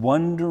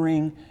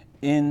 wondering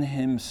in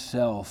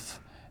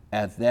himself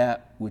at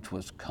that which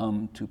was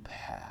come to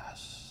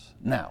pass.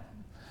 Now,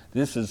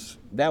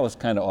 that was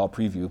kind of all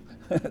preview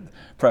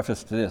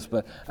preface to this,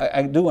 but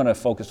I do want to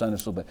focus on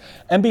this a little bit.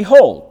 And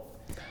behold,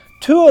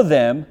 2 of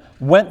them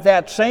went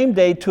that same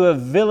day to a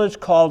village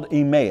called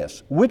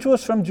Emmaus, which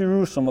was from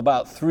Jerusalem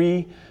about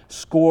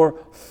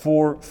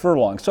 64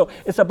 furlongs. So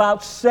it's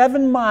about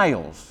 7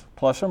 miles,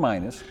 plus or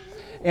minus.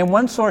 And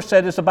one source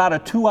said it's about a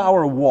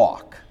 2-hour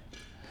walk.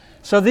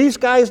 So these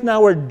guys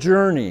now are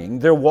journeying.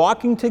 They're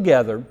walking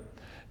together.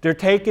 They're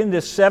taking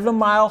this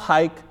 7-mile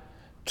hike,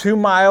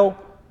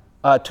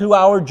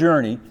 2-hour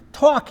journey,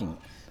 talking.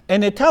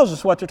 And it tells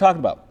us what they're talking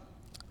about.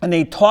 And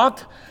they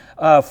talked,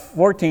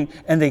 14,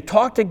 and they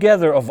talked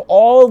together of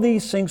all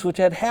these things which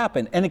had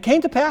happened. And it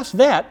came to pass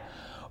that,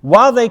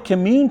 while they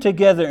communed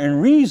together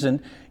and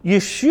reasoned,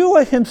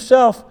 Yeshua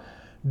himself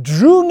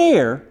drew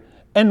near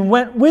and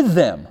went with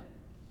them.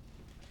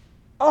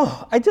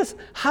 Oh,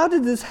 how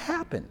did this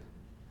happen?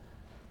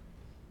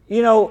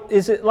 You know,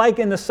 is it like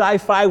in the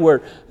sci-fi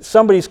where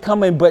somebody's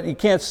coming but you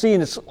can't see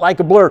and it's like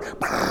a blur,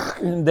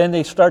 and then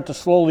they start to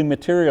slowly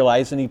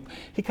materialize, and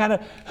he kind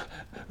of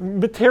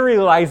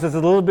materializes a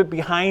little bit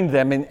behind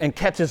them and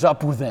catches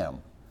up with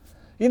them.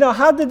 You know,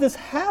 how did this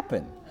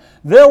happen?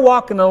 They're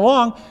walking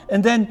along,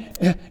 and then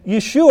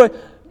Yeshua,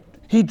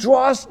 he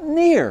draws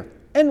near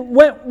and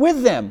went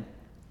with them.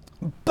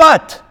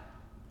 But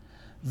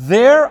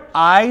their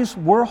eyes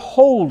were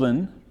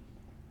holden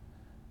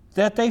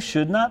that they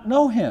should not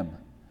know him.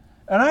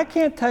 And I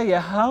can't tell you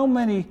how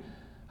many,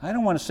 I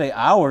don't want to say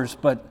hours,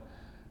 but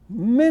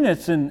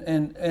minutes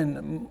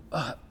and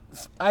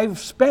I've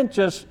spent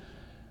just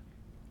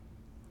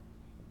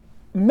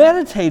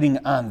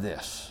meditating on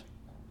this.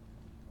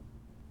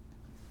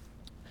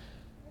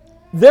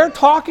 They're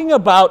talking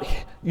about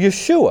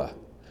Yeshua.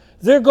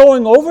 They're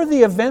going over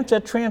the events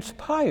that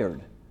transpired.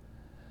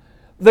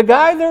 The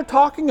guy they're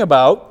talking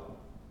about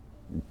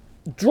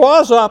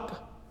draws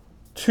up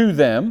to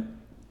them,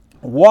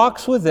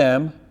 walks with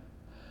them,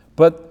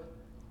 but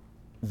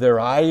their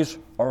eyes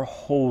are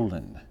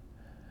holden,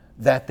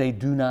 that they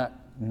do not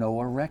know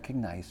or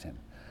recognize him.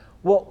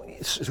 Well,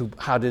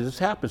 how did this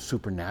happen?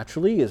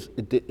 Supernaturally? Is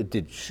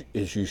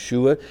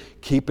Yeshua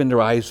keeping their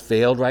eyes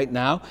veiled right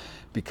now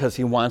because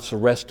he wants the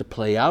rest to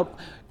play out?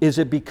 Is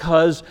it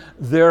because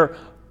their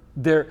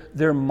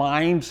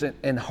minds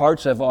and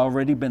hearts have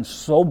already been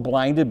so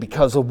blinded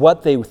because of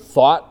what they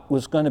thought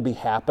was going to be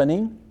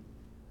happening?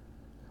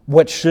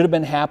 What should have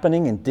been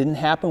happening and didn't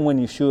happen when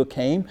Yeshua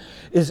came?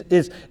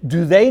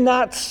 Do they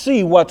not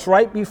see what's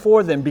right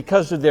before them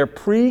because of their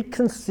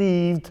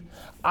preconceived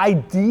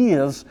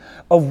ideas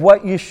of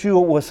what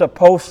Yeshua was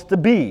supposed to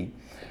be?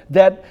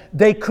 That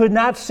they could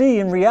not see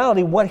in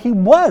reality what he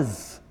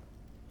was.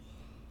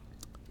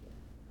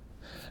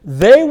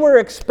 They were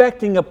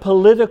expecting a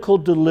political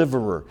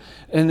deliverer.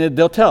 And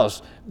they'll tell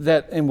us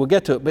that, and we'll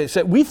get to it, but they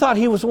said, we thought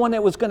he was the one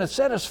that was going to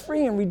set us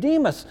free and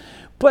redeem us.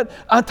 But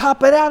on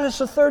top of that, it's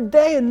the third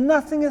day and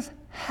nothing has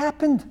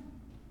happened.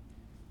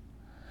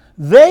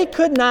 They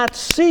could not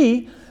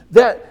see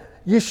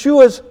that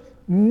Yeshua's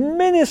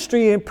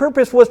ministry and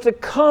purpose was to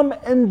come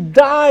and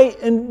die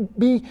and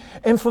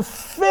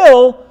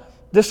fulfill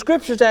the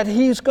scriptures that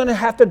he's going to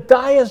have to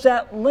die as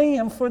that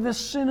lamb for the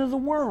sin of the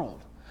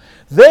world.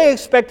 They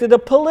expected a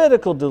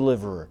political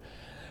deliverer.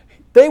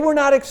 They were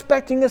not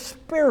expecting a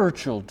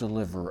spiritual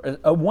deliverer,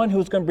 a one who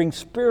was going to bring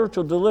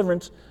spiritual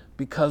deliverance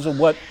because of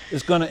what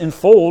is going to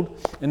unfold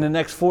in the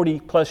next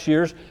 40 plus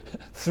years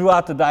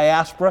throughout the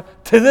diaspora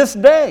to this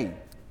day.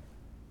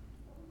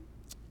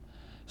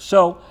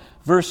 So,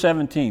 verse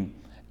 17,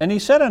 and he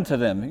said unto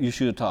them,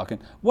 Yeshua talking,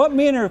 what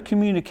manner of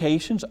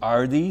communications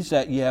are these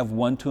that ye have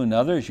one to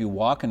another as you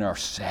walk and are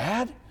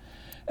sad?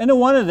 And then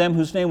one of them,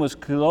 whose name was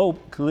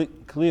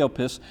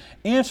Cleopas,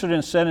 answered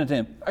and said unto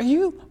him, are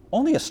you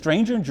only a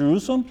stranger in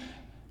Jerusalem?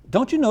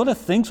 Don't you know the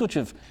things which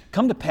have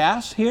come to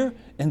pass here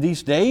in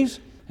these days?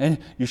 And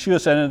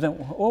Yeshua said unto them,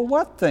 well,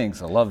 what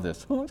things? I love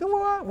this.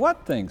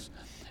 What things?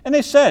 And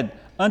they said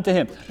unto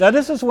him, now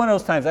this is one of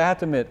those times, I have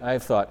to admit,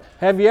 I've thought,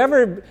 have you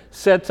ever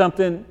said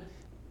something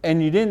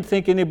and you didn't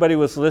think anybody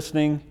was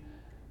listening,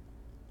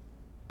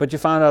 but you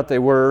found out they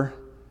were,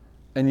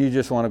 and you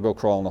just want to go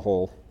crawl in the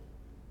hole?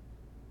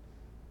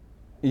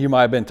 You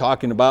might have been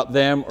talking about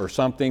them or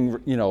something,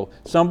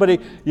 somebody,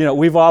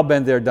 we've all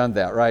been there, done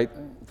that, right?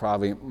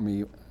 Probably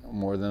me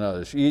more than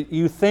others.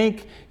 You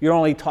think you're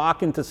only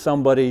talking to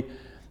somebody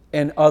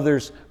and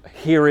others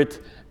hear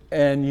it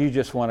and you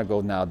just want to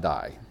go now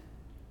die.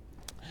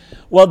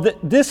 Well,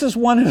 this is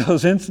one of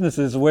those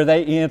instances where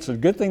they answered.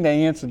 Good thing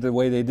they answered the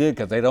way they did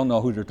because they don't know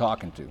who they're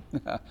talking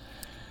to.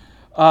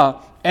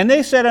 And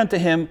they said unto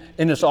him,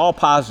 and it's all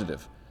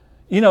positive.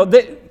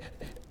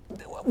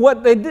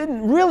 What they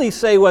didn't really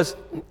say was,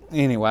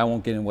 anyway, I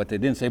won't get into what they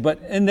didn't say,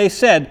 and they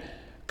said,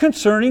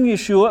 concerning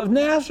Yeshua of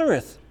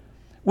Nazareth,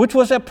 which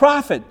was a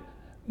prophet,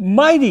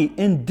 mighty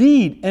in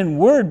deed and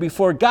word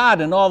before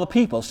God and all the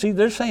people. See,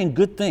 they're saying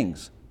good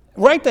things.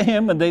 Right to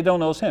him, and they don't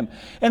know it's him.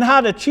 And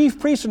how the chief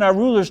priests and our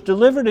rulers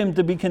delivered him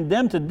to be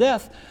condemned to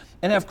death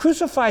and have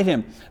crucified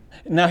him.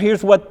 Now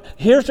here's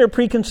their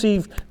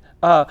preconceived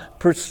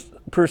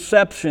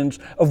perceptions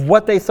of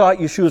what they thought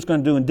Yeshua was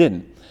going to do and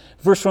didn't.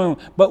 Verse 21,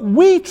 but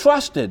we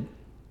trusted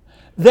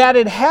that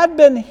it had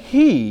been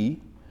he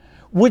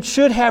which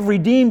should have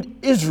redeemed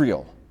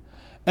Israel.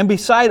 And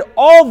beside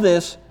all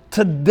this,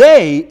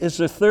 today is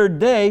the third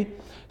day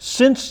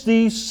since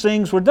these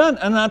things were done.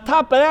 And on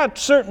top of that,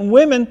 certain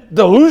women,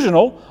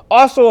 delusional,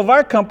 also of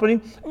our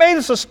company, made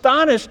us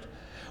astonished,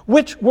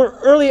 which were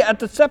early at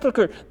the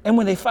sepulchre. And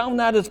when they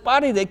found out his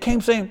body, they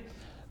came saying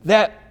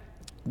that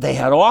they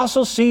had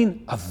also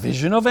seen a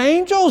vision of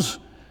angels,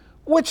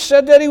 which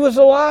said that he was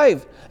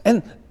alive.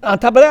 And on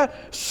top of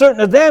that, certain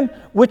of them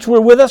which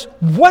were with us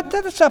went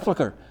to the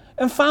sepulchre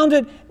and found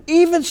it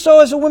even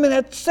so as the women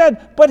had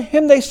said, but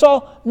him they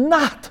saw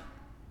not.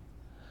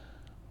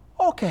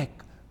 Okay,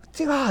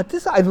 God,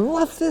 I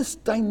love this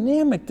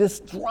dynamic, this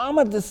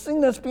drama, this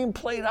thing that's being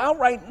played out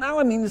right now.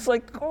 I mean, it's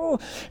like,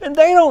 and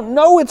they don't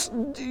know it's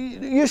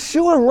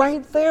Yeshua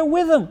right there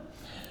with them.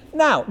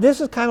 Now,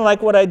 this is kind of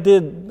like what I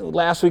did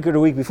last week or the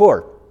week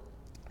before.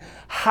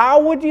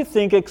 How would you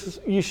think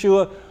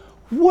Yeshua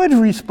would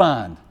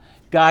respond?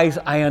 Guys,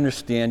 I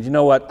understand. You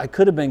know what? I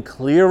could have been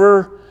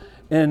clearer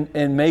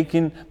in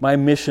making my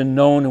mission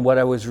known and what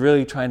I was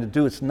really trying to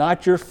do. It's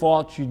not your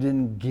fault you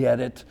didn't get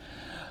it.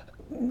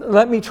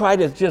 Let me try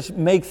to just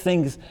make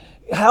things,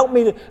 help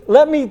me to,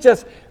 let me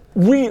just,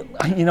 you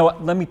know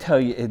what, let me tell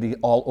you it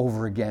all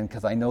over again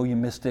because I know you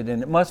missed it,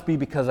 and it must be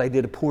because I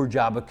did a poor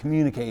job of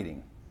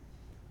communicating.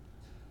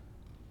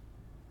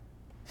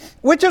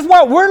 Which is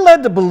what we're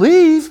led to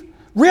believe.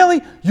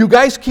 Really? You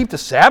guys keep the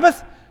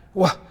Sabbath?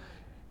 Well,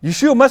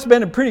 Yeshua must have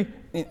been a pretty,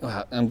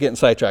 I'm getting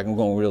sidetracked, I'm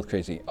going real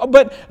crazy.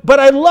 But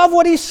I love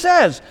what he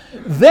says.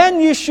 Then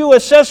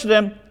Yeshua says to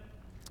them,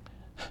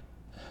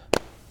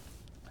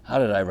 how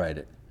did I write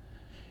it?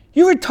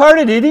 You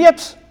retarded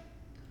idiots.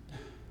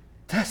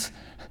 That's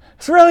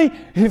really,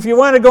 if you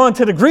want to go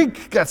into the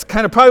Greek, that's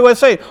kind of probably what I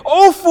say.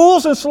 Oh,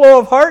 fools and slow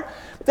of heart.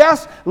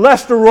 That's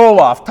Lester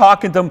Roloff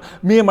talking to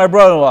me and my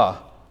brother-in-law.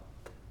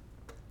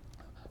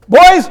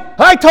 Boys,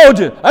 I told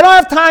you, I don't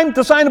have time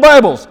to sign the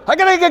Bibles. I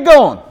got to get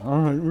going. All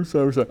right, we're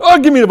sorry. Oh,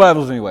 give me the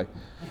Bibles anyway.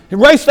 He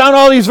writes down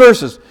all these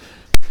verses.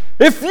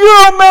 If you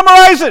don't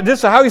memorize it, this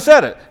is how he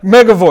said it,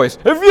 mega voice.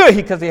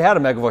 Because he had a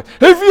mega voice.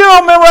 If you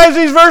don't memorize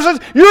these verses,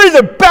 you're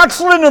either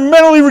backslidden or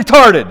mentally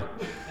retarded.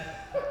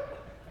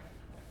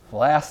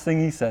 Last thing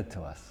he said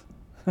to us,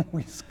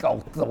 we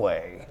skulked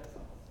away.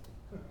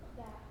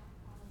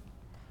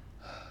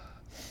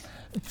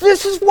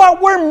 This is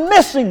what we're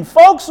missing,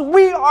 folks.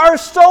 We are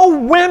so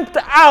wimped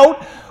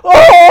out.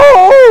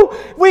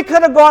 Oh, we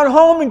could have gone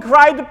home and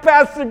cried to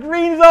Pastor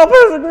Green. Oh,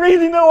 Pastor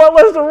Green, you know what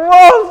Lester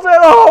Ross said?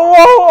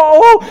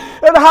 Oh,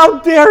 and how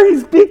dare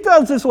he speak to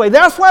us this way?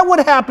 That's what would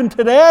happen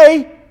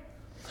today.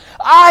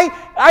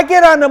 I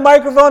get on the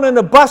microphone in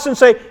the bus and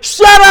say,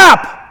 shut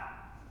up.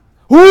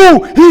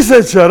 Ooh, he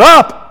said shut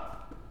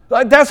up.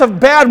 That's a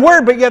bad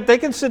word, but yet they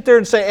can sit there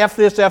and say F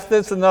this,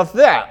 and F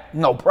that.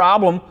 No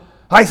problem.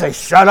 I say,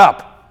 shut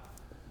up.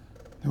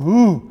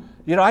 Ooh,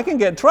 you know, I can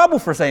get in trouble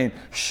for saying,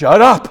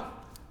 shut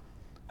up.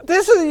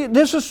 This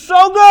is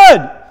so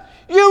good.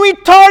 You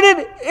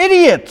retarded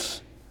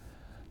idiots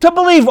to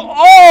believe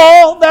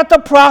all that the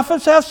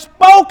prophets have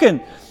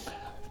spoken.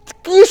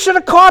 You should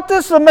have caught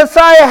this. The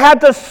Messiah had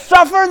to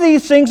suffer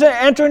these things and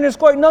enter in his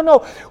glory.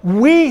 No.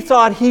 We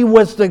thought he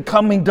was the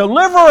coming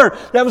deliverer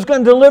that was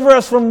going to deliver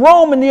us from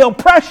Rome and the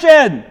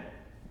oppression.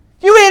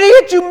 You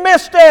idiot, you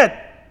missed it.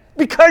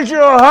 Because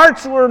your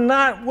hearts were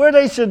not where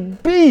they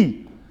should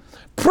be.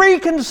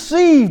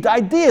 Preconceived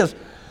ideas.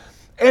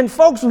 And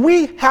folks,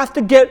 we have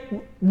to get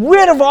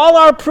rid of all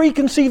our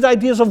preconceived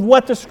ideas of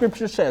what the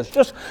Scripture says.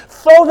 Just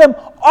throw them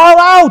all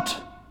out,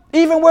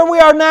 even where we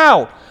are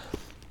now.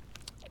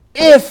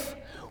 If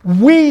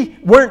we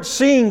weren't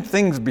seeing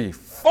things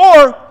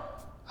before,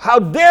 how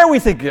dare we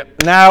think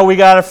it? Now we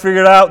got to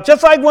figure it out.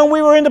 Just like when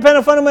we were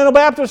independent fundamental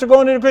Baptists or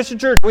going to the Christian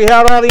church, we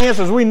had all the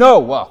answers. We know,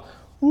 well,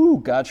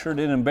 God sure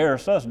didn't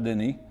embarrass us,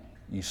 didn't he?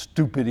 You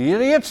stupid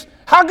idiots.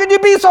 How could you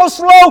be so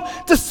slow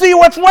to see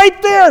what's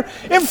right there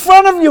in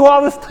front of you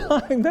all this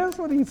time? That's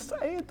what he's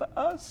saying to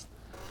us.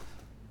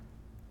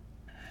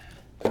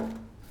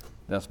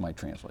 That's my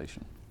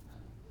translation.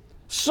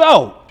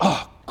 So,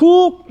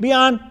 cool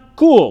beyond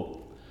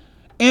cool.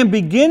 And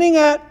beginning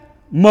at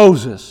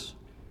Moses,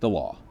 the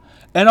law,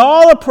 and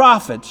all the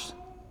prophets,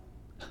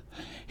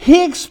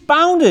 he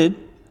expounded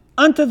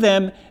unto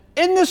them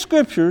in the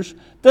Scriptures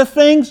the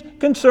things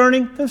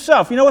concerning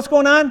himself. You know what's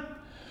going on?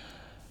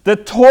 The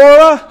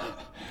Torah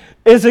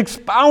is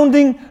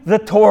expounding the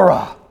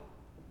Torah.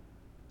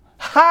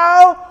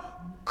 How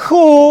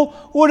cool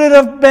would it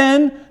have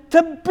been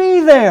to be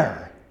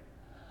there?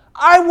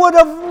 I would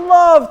have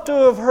loved to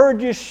have heard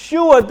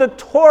Yeshua, the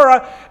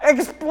Torah,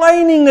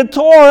 explaining the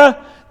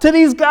Torah to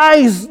these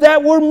guys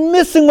that were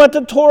missing what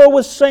the Torah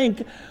was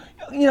saying.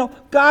 You know,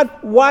 God,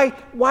 why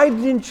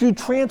didn't you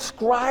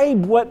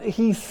transcribe what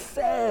he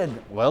said?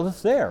 Well,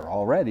 it's there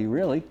already,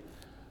 really.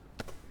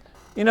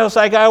 You know, it's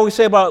like I always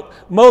say about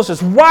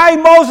Moses. Why,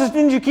 Moses,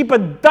 didn't you keep a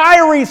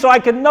diary so I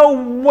could know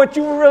what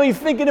you were really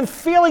thinking and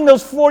feeling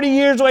those 40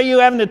 years while you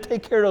were having to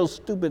take care of those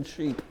stupid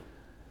sheep?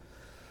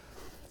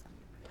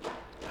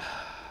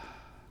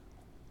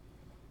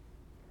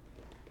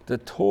 The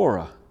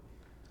Torah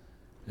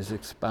is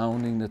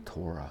expounding the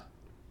Torah.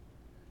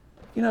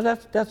 You know,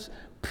 that's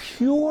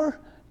pure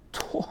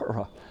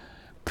Torah.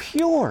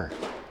 Pure.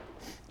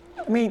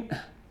 I mean,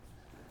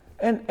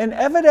 and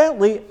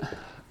evidently,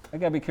 I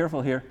got to be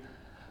careful here.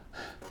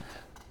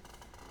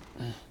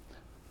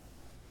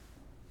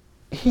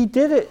 He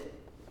did it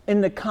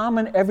in the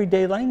common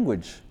everyday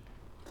language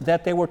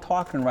that they were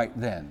talking right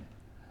then.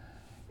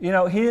 You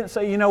know, he didn't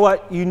say, you know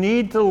what, you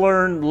need to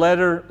learn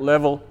letter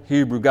level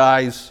Hebrew,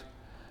 guys.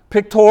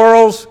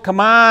 Pictorials, come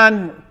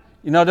on.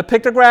 You know, the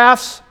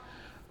pictographs,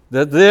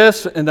 the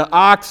this and the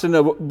ox and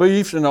the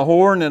beef and the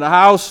horn and the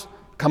house.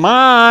 Come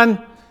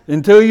on,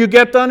 until you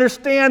get to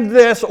understand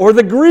this, or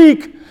the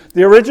Greek,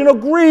 the original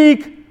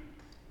Greek.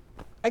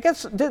 I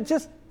guess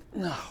just,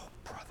 no,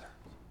 brother.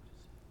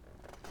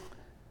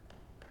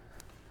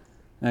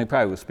 And he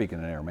probably was speaking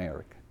in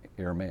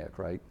Aramaic,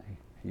 right?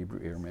 Hebrew,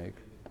 Aramaic.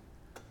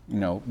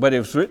 But it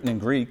was written in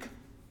Greek.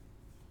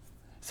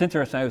 It's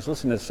interesting. I was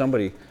listening to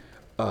somebody,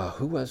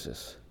 who was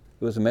this?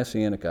 It was a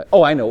Messianic guy.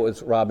 Oh, I know, it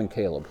was Rob and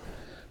Caleb.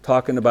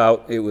 Talking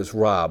about, it was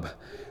Rob,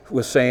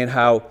 was saying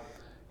how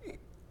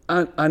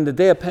on the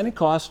day of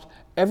Pentecost,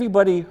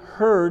 everybody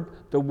heard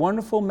the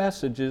wonderful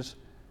messages,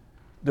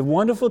 the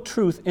wonderful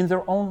truth in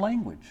their own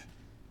language.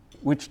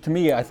 Which to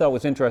me, I thought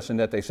was interesting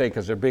that they say,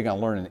 because they're big on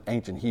learning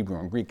ancient Hebrew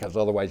and Greek, because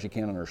otherwise you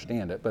can't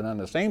understand it. But on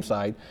the same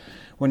side,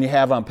 when you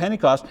have on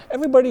Pentecost,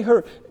 everybody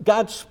heard,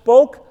 God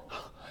spoke,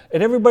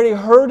 and everybody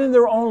heard in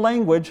their own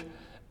language.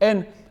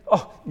 And,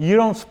 you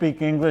don't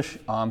speak English?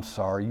 I'm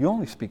sorry, you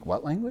only speak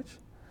what language?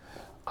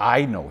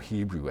 I know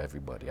Hebrew,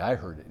 everybody. I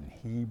heard it in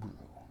Hebrew.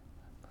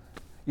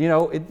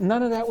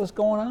 None of that was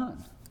going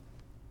on.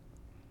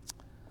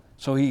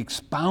 So he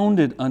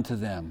expounded unto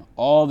them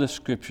all the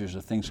scriptures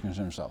of things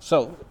concerning himself.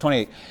 So,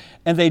 28.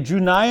 And they drew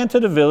nigh unto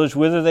the village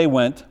whither they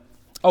went.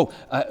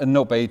 A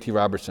note by A.T.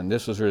 Robertson.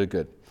 This was really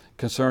good.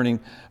 Concerning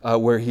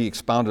where he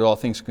expounded all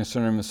things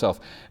concerning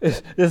himself.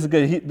 This is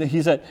good.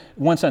 He said,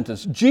 one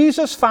sentence.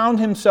 Jesus found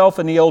himself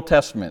in the Old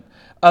Testament,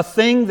 a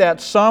thing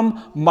that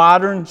some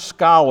modern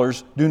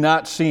scholars do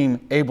not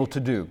seem able to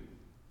do.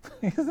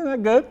 Isn't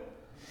that good?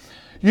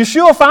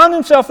 Yeshua found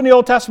himself in the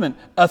Old Testament,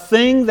 a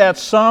thing that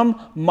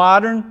some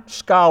modern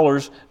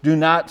scholars do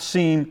not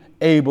seem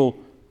able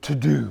to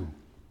do.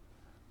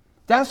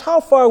 That's how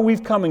far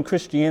we've come in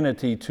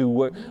Christianity to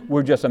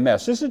we're just a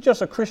mess. This is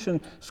just a Christian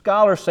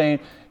scholar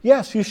saying,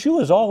 yes,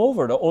 Yeshua is all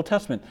over the Old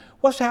Testament.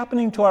 What's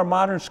happening to our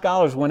modern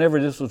scholars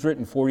whenever this was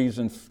written, 40s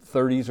and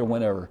 30s or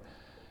whenever?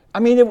 I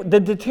mean, the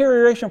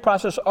deterioration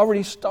process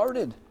already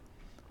started.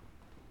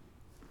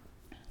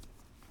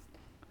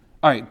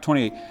 All right,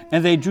 28.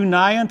 And they drew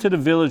nigh unto the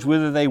village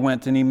whither they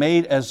went, and he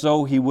made as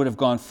though he would have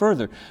gone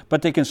further.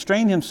 But they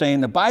constrained him,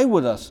 saying, Abide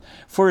with us,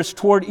 for it's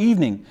toward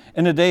evening,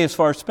 and the day is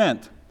far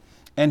spent.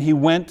 And he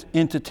went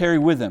in to tarry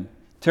with them.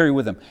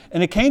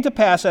 And it came to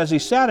pass, as he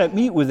sat at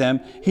meat with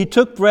them, he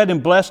took bread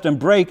and blessed and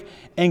brake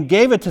and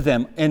gave it to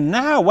them. And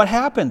now what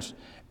happens?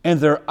 And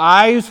their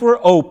eyes were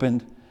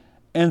opened,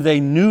 and they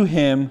knew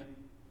him,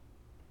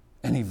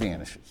 and he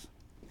vanishes.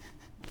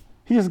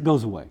 He just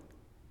goes away.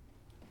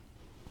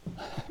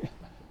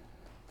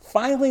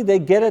 Finally, they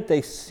get it,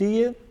 they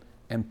see it,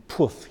 and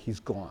poof, he's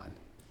gone.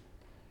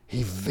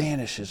 He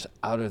vanishes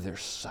out of their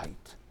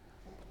sight.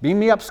 Beam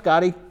me up,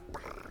 Scotty.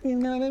 He's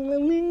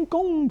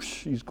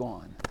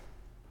gone.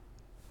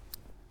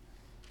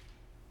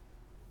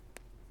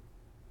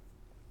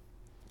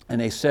 And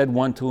they said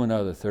one to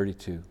another,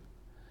 32,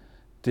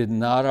 did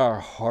not our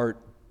heart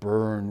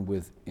burn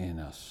within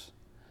us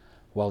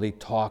while he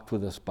talked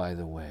with us by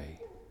the way,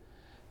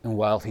 and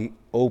while he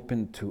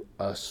opened to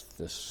us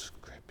the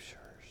scriptures?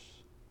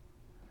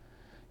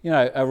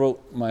 I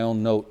wrote my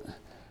own note,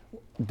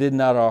 did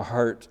not our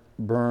heart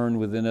burn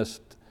within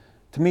us?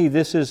 To me,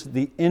 this is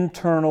the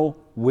internal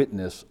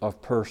witness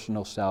of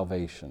personal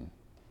salvation.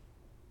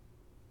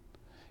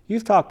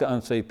 You've talked to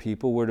unsaved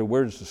people where the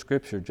words of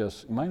Scripture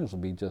might as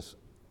well be just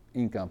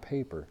ink on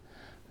paper.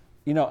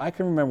 I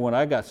can remember when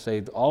I got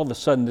saved, all of a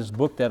sudden this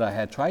book that I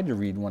had tried to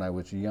read when I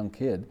was a young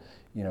kid,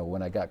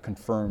 when I got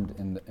confirmed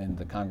in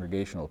the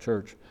Congregational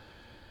church,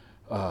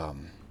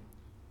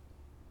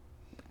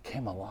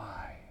 came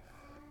alive.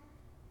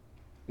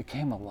 It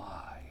came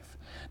alive.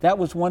 That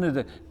was one of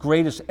the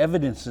greatest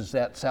evidences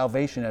that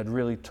salvation had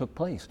really took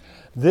place.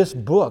 This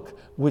book,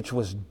 which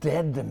was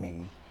dead to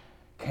me,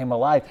 came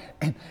alive.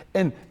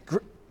 And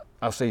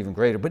I'll say even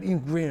greater, but even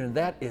greater than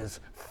that is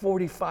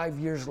 45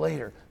 years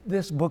later,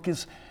 this book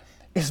is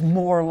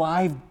more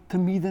alive to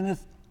me than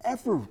it's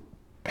ever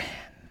been.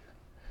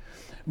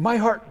 My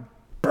heart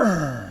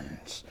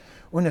burns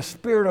when the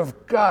Spirit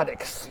of God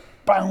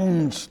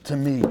expounds to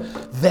me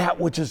that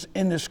which is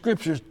in the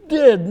Scriptures.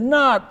 Did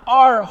not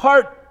our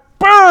heart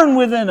burn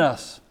within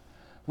us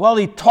while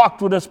he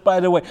talked with us by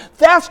the way?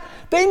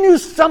 They knew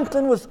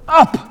something was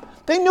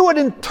up. They knew it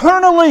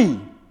internally.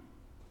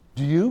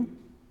 Do you?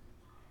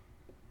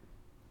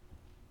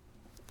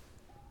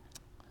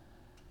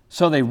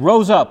 So they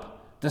rose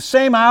up the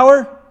same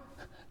hour.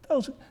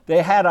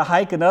 They had to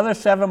hike another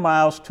 7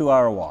 miles,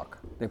 2-hour walk.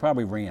 They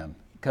probably ran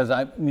because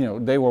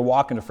they were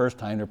walking the first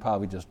time. They're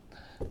probably just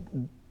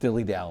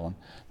dilly-dallying.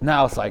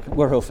 Now it's like,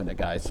 we're hoofing it,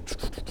 guys.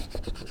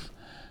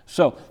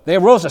 So they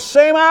arose the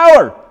same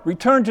hour,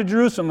 returned to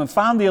Jerusalem, and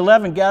found the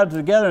 11 gathered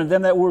together, and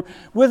them that were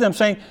with them,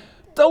 saying,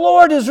 The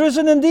Lord is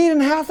risen indeed,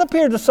 and hath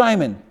appeared to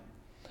Simon.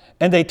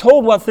 And they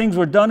told what things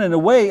were done in the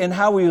way, and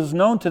how he was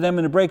known to them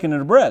in the breaking of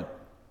the bread.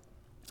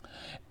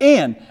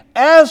 And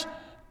as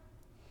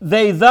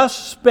they thus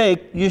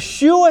spake,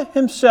 Yeshua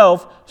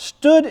himself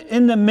stood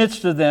in the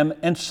midst of them,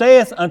 and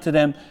saith unto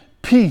them,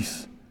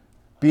 Peace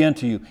be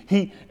unto you.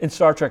 He, in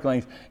Star Trek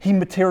language, he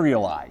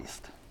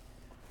materialized.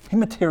 He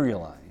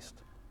materialized.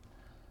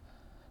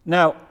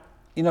 Now,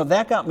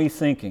 that got me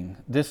thinking.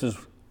 This is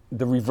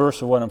the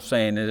reverse of what I'm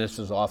saying, and this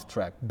is off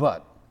track.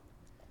 But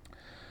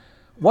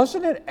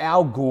wasn't it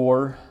Al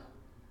Gore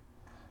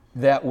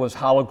that was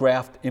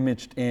holographed,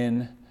 imaged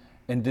in,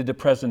 and did the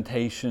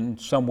presentation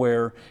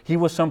somewhere. He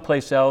was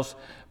someplace else,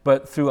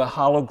 but through a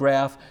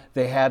holograph,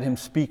 they had him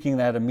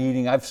speaking at a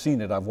meeting. I've seen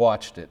it, I've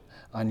watched it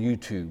on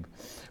YouTube,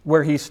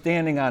 where he's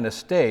standing on a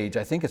stage,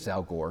 I think it's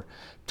Al Gore,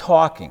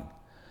 talking.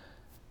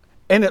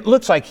 And it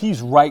looks like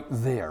he's right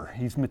there.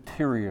 He's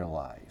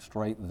materialized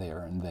right there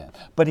and then.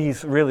 But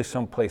he's really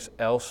someplace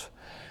else.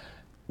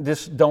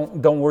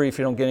 Don't worry if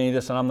you don't get any of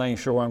this, and I'm not even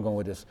sure where I'm going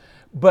with this.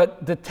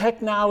 But the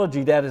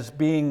technology that is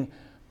being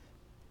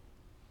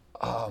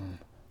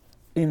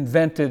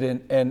invented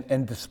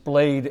and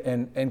displayed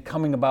and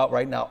coming about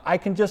right now, I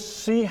can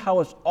just see how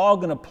it's all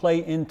going to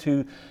play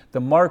into the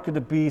mark of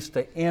the beast,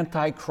 the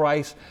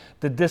Antichrist,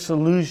 the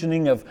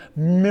disillusioning of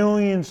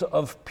millions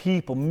of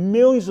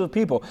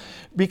people.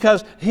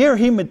 Because here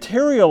he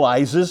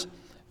materializes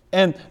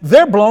and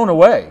they're blown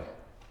away.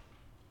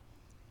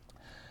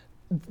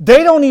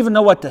 They don't even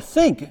know what to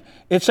think.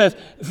 It says,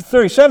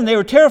 37, they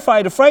were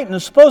terrified and frightened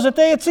and supposed that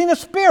they had seen a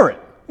spirit.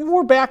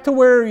 We're back to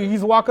where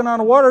he's walking on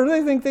the water.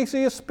 They think they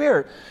see a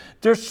spirit.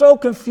 They're so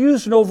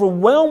confused and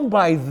overwhelmed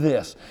by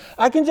this.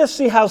 I can just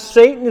see how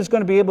Satan is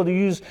going to be able to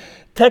use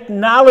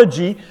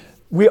technology.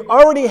 We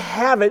already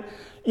have it.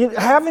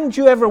 Haven't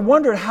you ever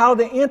wondered how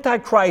the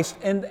Antichrist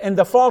and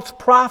the false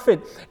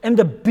prophet and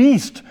the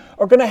beast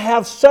are going to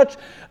have such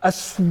a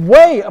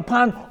sway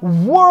upon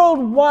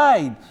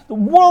the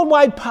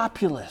worldwide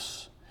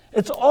populace?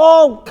 It's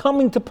all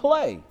coming to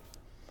play.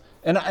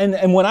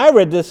 And when I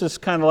read this, it's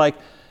kind of like,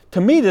 to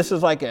me, this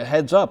is like a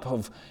heads up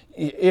of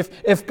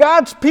if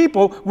God's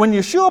people, when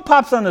Yeshua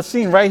pops on the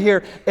scene right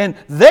here and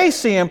they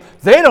see him,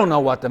 they don't know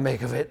what to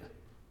make of it.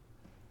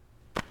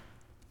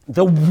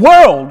 The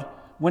world,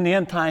 when the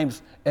end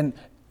times and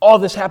all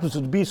this happens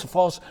with the beast, the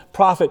false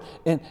prophet,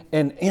 and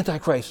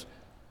Antichrist,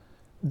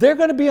 they're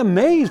going to be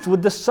amazed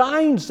with the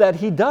signs that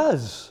he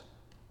does.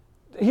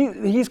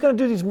 He's going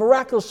to do these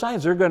miraculous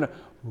signs. They're going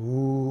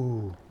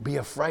to be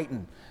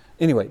affrighted.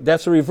 Anyway,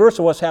 that's the reverse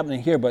of what's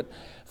happening here, but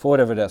for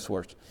whatever that's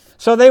worth.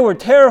 So they were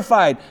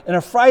terrified and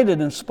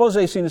affrighted and supposed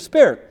they seen a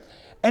spirit.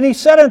 And he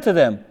said unto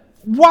them,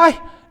 why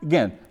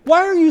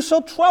are you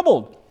so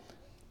troubled?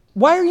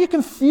 Why are you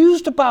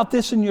confused about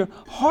this in your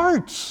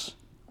hearts?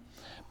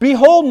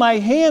 Behold my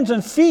hands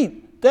and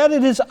feet, that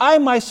it is I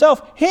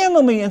myself.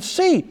 Handle me and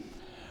see.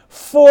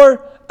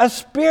 For a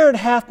spirit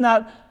hath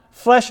not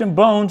flesh and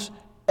bones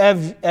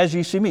as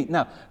ye see me.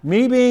 Now,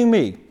 me being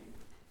me,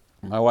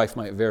 my wife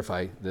might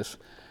verify this.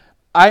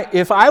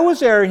 If I was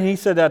there and he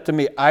said that to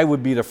me, I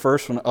would be the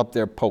first one up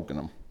there poking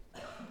him.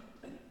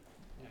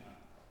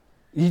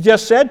 He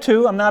just said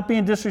to, I'm not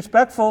being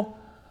disrespectful.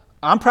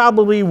 I'm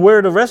probably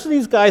where the rest of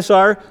these guys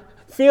are.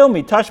 Feel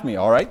me, touch me,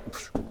 all right?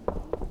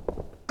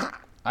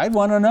 I'd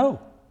want to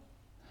know.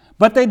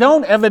 But they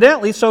don't,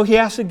 evidently, so he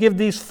has to give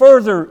these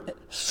further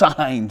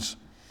signs.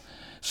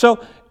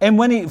 So, and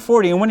when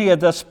he had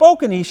thus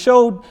spoken, he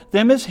showed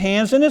them his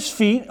hands and his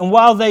feet, and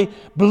while they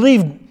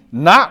believed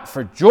not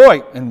for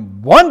joy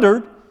and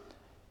wondered,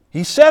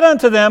 he said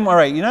unto them, all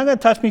right, you're not going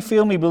to touch me,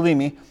 feel me, believe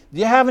me. Do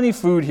you have any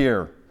food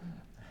here?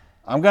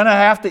 I'm going to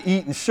have to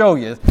eat and show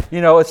you. You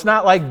know, it's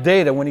not like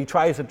Data when he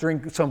tries to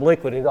drink some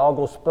liquid. It all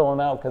goes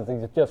spilling out because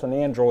he's just an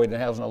android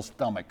and has no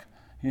stomach,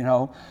 you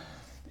know.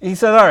 He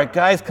said, all right,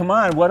 guys, come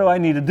on. What do I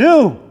need to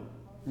do?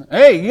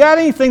 Hey, you got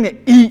anything to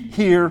eat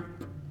here?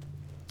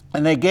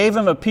 And they gave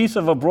him a piece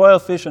of a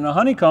broiled fish and a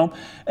honeycomb,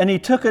 and he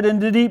took it and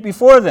did eat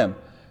before them.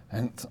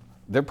 And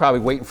they're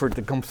probably waiting for it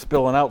to come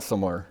spilling out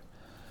somewhere.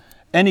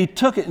 And he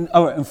took it,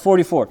 in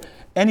 44.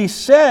 And he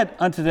said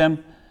unto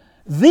them,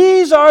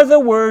 these are the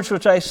words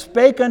which I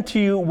spake unto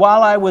you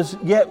while I was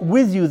yet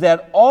with you,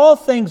 that all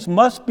things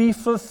must be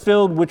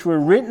fulfilled which were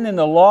written in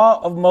the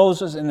law of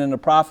Moses and in the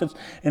prophets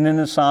and in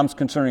the Psalms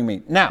concerning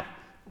me. Now,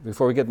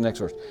 before we get to the next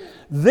verse,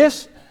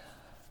 this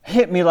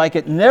hit me like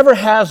it never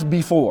has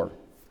before.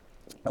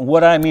 And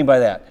what do I mean by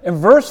that? In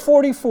verse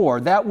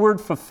 44, that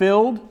word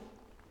fulfilled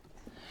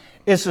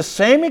is the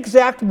same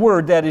exact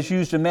word that is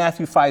used in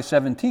Matthew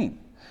 5:17,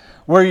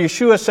 where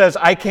Yeshua says,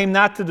 I came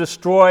not to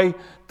destroy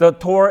the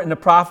Torah and the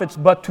prophets,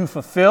 but to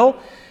fulfill.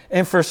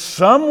 And for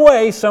some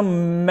way,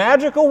 some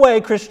magical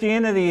way,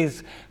 Christianity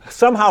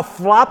somehow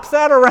flops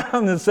that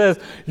around and says,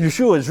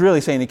 Yeshua is really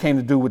saying he came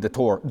to do with the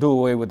Torah, do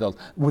away with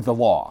the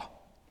law.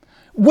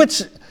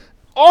 Which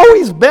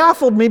always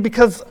baffled me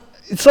because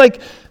it's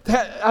like,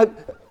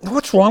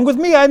 what's wrong with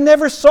me? I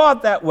never saw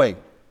it that way.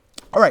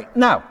 All right,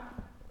 now,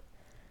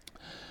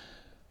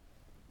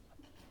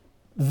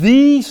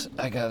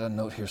 I got a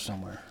note here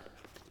somewhere.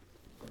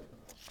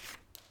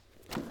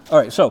 All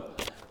right, so,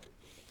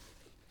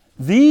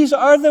 these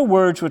are the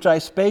words which I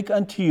spake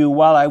unto you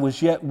while I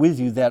was yet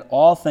with you, that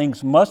all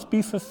things must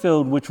be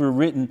fulfilled which were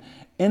written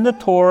in the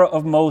Torah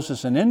of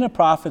Moses and in the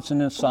prophets and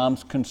in the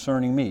Psalms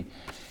concerning me.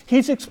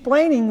 He's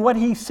explaining what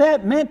he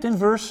meant in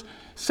verse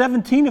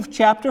 17 of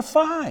chapter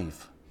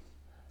 5.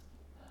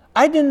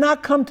 I did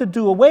not come to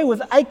do away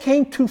with, I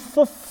came to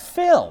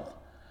fulfill.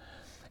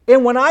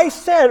 And when I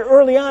said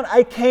early on,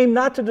 I came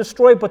not to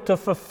destroy, but to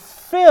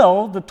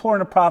fulfill the Torah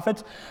and the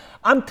prophets,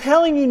 I'm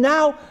telling you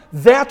now,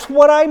 that's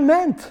what I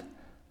meant.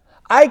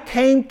 I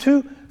came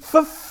to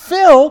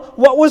fulfill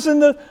what was in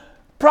the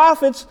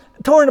prophets,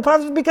 Torah and the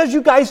prophets, because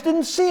you guys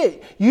didn't see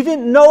it. You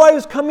didn't know I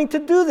was coming to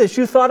do this.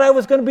 You thought I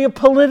was going to be a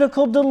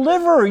political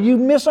deliverer. You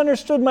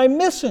misunderstood my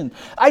mission.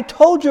 I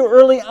told you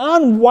early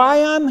on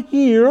why I'm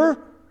here.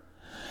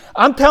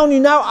 I'm telling you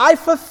now, I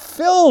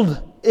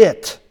fulfilled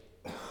it.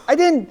 I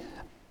didn't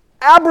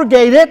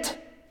abrogate it.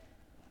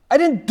 I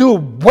didn't do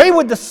away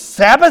with the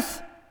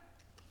Sabbath.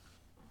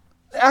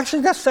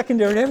 Actually, that's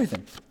secondary to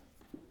everything.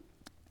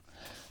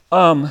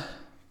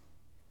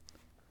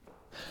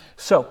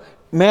 So,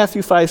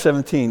 Matthew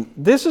 5:17.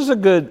 This is a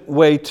good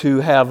way to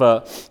have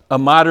a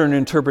modern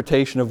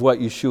interpretation of what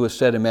Yeshua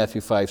said in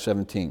Matthew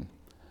 5:17.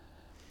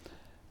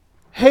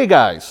 Hey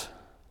guys,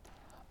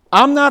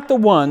 I'm not the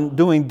one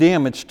doing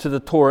damage to the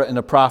Torah and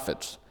the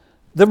prophets.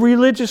 The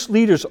religious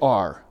leaders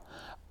are.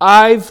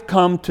 I've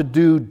come to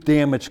do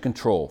damage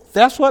control.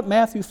 That's what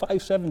Matthew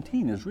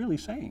 5:17 is really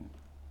saying.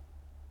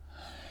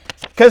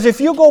 Because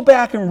if you go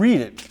back and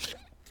read it,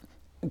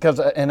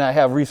 and I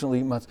have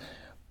recently,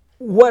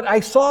 what I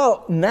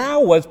saw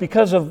now was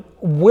because of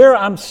where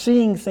I'm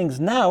seeing things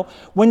now,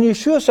 when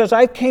Yeshua says,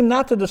 I came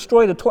not to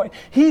destroy the Torah,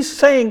 he's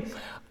saying,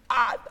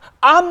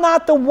 I'm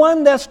not the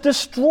one that's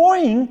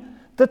destroying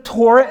the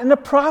Torah and the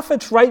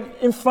prophets right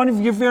in front of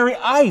your very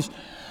eyes.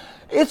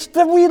 It's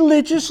the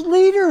religious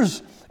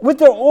leaders with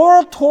their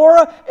oral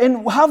Torah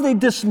and how they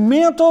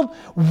dismantled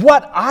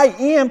what I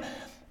am.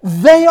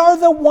 They are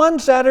the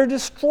ones that are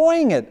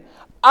destroying it.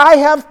 I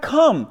have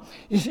come.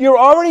 You're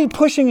already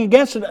pushing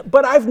against it,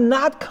 but I've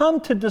not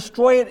come to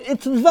destroy it.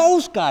 It's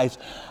those guys.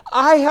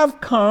 I have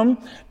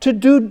come to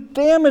do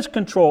damage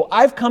control.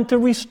 I've come to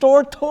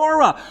restore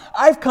Torah.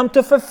 I've come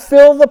to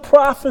fulfill the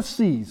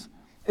prophecies.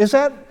 Is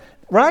that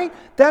right?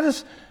 That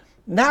is,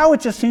 now it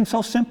just seems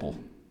so simple.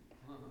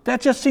 That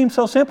just seems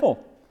so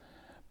simple.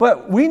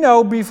 But we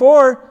know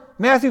before,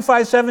 Matthew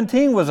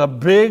 5:17 was a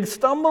big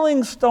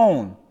stumbling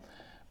stone.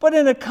 But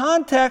in a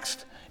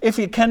context, if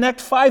you connect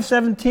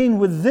 5:17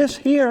 with this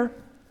here,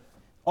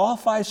 all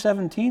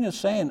 5:17 is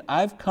saying,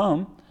 I've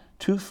come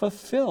to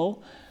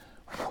fulfill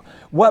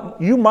what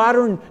you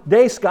modern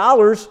day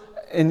scholars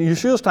in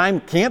Yeshua's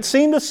time can't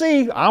seem to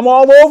see. I'm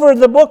all over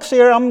the books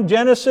here. I'm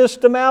Genesis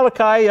to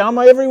Malachi. I'm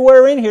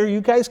everywhere in here.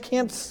 You guys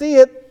can't see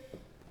it.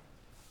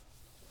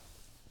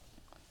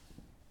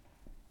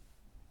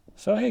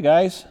 So, hey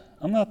guys,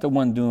 I'm not the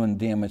one doing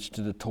damage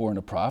to the Torah and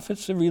the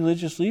prophets. The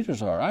religious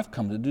leaders are. I've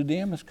come to do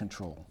damage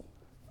control.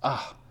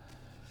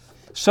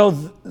 So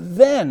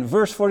then,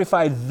 verse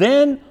 45,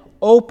 then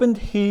opened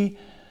he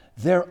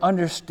their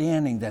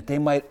understanding, that they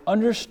might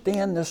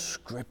understand the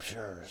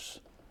Scriptures.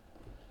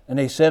 And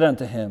they said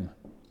unto him,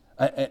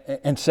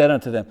 and said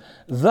unto them,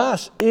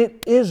 thus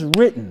it is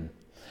written,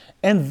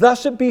 and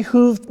thus it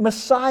behooved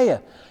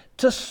Messiah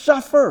to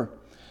suffer.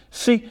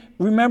 See,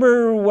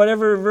 remember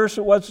whatever verse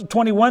it was,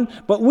 21?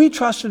 But we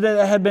trusted that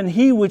it had been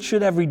he which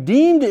should have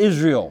redeemed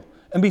Israel.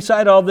 And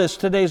beside all this,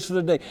 today's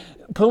the day.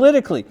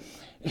 Politically,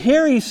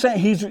 here he's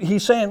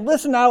saying,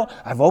 listen now,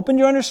 I've opened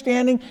your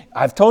understanding.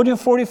 I've told you in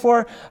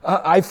 44,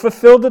 I've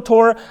fulfilled the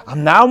Torah.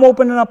 I'm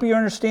opening up your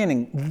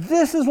understanding.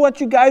 This is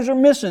what you guys are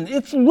missing.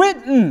 It's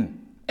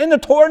written in the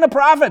Torah and the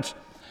prophets.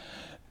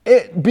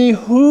 It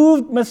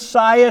behooved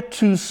Messiah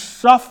to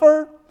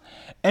suffer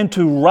and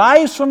to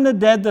rise from the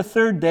dead the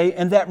third day,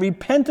 and that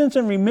repentance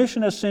and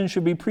remission of sins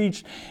should be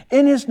preached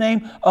in his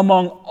name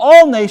among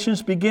all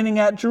nations, beginning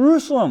at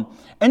Jerusalem.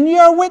 And ye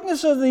are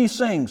witnesses of these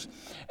things.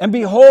 And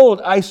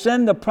behold, I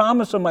send the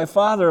promise of my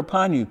Father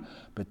upon you,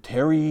 but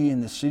tarry ye in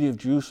the city of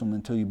Jerusalem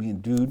until you be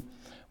endued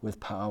with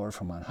power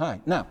from on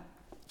high. Now,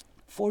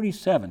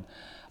 47,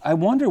 I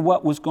wonder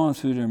what was going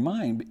through their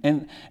mind,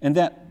 and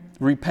that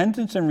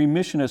repentance and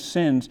remission of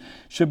sins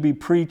should be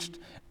preached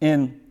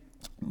in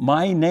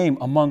my name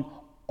among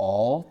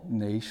all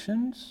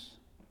nations?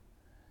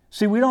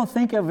 See, we don't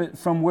think of it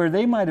from where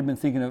they might have been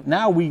thinking of.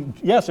 Now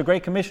yes, a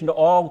great commission to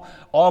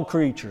all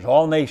creatures,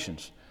 all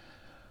nations.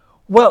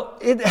 Well,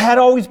 it had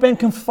always been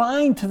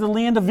confined to the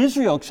land of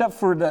Israel, except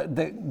for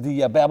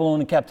the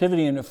Babylonian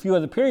captivity and a few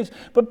other periods.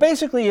 But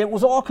basically, it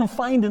was all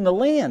confined in the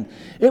land.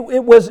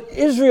 It was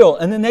Israel,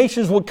 and the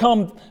nations would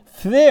come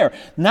there.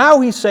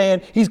 Now he's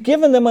saying, he's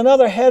given them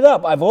another head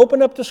up. I've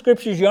opened up the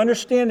Scriptures. You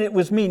understand it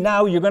was me.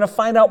 Now you're going to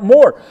find out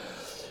more.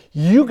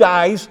 You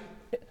guys,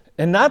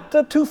 and not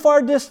the too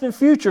far distant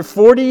future,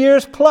 40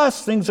 years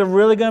plus, things are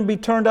really going to be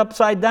turned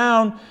upside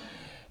down.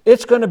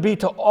 It's going to be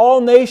to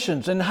all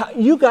nations. And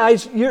you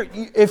guys,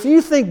 if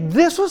you think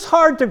this was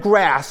hard to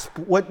grasp,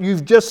 what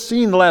you've just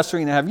seen the last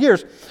 3.5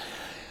 years,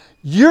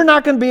 you're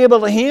not going to be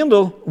able to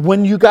handle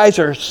when you guys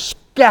are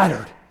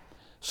scattered.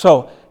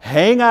 So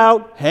hang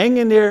out, hang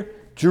in there,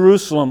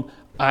 Jerusalem.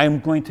 I'm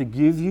going to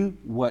give you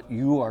what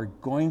you are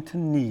going to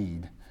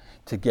need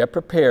to get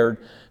prepared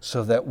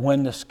so that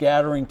when the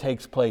scattering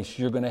takes place,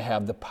 you're going to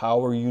have the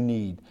power you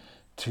need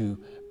to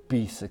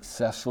be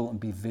successful and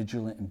be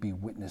vigilant and be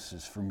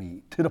witnesses for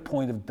me, to the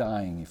point of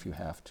dying if you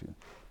have to.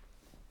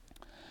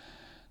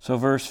 So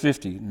verse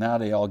 50, now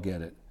they all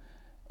get it.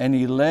 And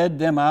he led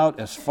them out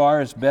as far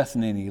as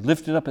Bethany. And he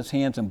lifted up his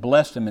hands and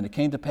blessed them. And it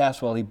came to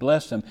pass while he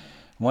blessed them,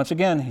 once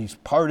again, he's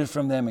parted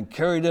from them and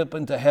carried up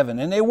into heaven.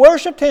 And they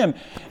worshipped him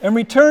and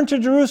returned to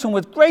Jerusalem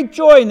with great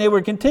joy. And they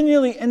were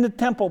continually in the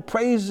temple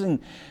praising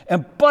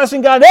and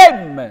blessing God.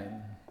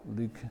 Amen.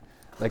 Luke,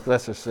 like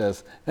Lester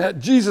says,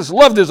 Jesus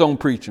loved his own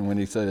preaching when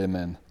he said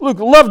amen. Luke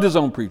loved his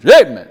own preaching.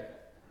 Amen.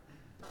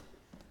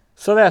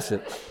 So that's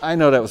it. I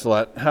know that was a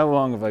lot. How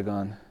long have I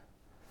gone?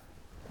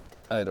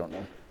 I don't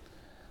know.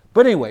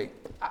 But anyway,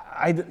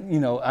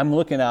 I'm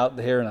looking out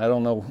here and I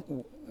don't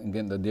know, I'm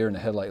getting the deer in the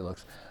headlight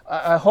looks.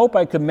 I hope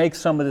I could make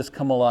some of this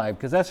come alive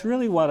because that's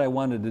really what I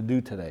wanted to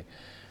do today.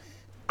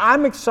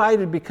 I'm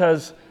excited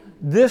because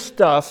this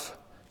stuff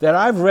that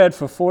I've read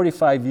for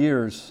 45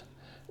 years,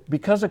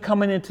 because of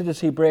coming into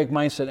this Hebraic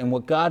mindset and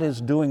what God is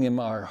doing in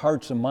our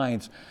hearts and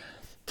minds,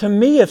 to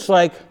me it's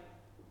like,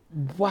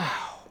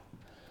 wow.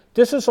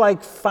 This is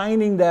like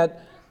finding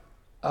that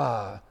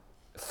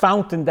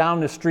fountain down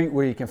the street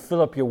where you can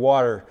fill up your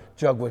water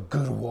jug with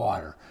good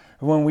water.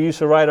 When we used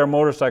to ride our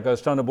motorcycle, I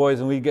was telling the boys,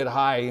 and we'd get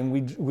high, and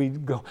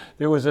we'd go,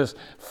 there was this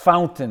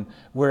fountain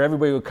where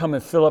everybody would come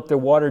and fill up their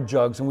water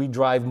jugs, and we'd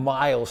drive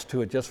miles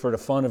to it just for the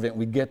fun of it, and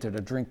we'd get there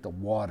to drink the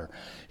water.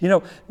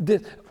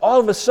 All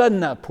of a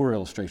sudden, not poor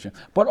illustration,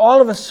 but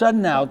all of a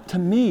sudden now, to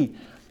me,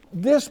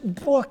 this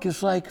book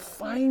is like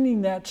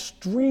finding that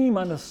stream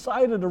on the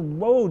side of the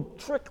road,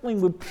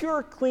 trickling with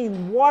pure,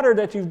 clean water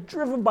that you've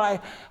driven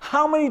by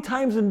how many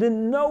times and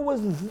didn't know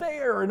was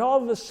there. And all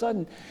of a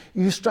sudden,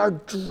 you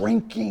start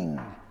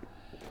drinking.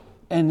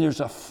 And there's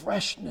a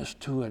freshness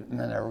to it and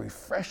then a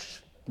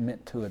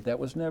refreshment to it that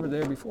was never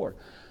there before.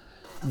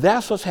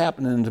 That's what's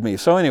happening to me.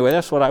 So anyway,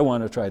 that's what I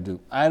want to try to do.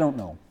 I don't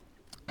know.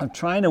 I'm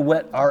trying to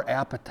whet our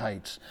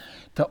appetites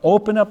to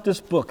open up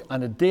this book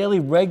on a daily,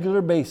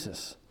 regular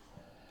basis,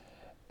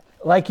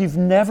 like you've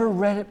never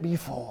read it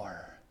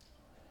before,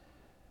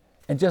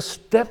 and just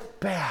step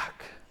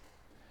back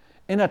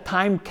in a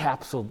time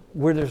capsule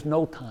where there's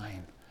no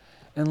time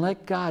and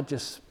let God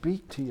just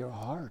speak to your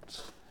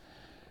hearts.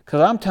 Because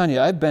I'm telling you,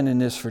 I've been in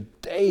this for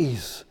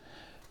days,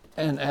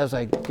 and as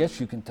I guess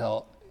you can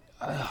tell,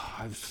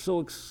 I'm so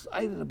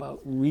excited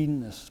about reading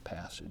this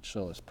passage.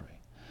 So let's pray.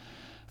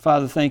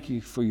 Father, thank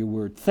you for your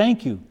word.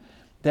 Thank you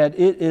that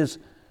it is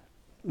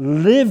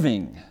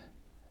living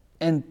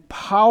and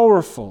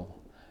powerful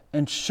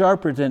and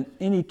sharper than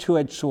any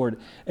two-edged sword.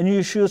 And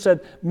Yeshua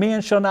said,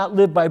 man shall not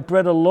live by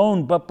bread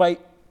alone, but by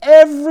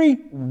every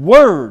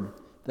word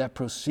that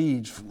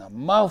proceeds from the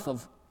mouth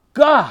of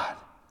God.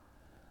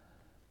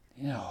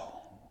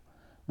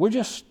 We're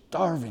just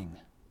starving.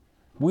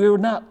 We're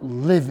not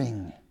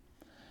living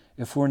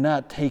if we're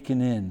not taking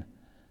in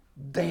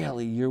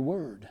daily your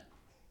word.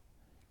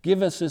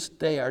 Give us this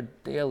day our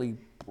daily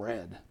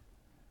bread.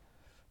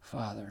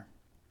 Father,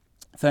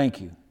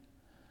 thank you.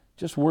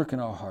 Just work in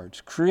our hearts.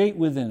 Create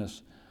within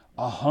us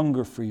a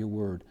hunger for your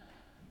word.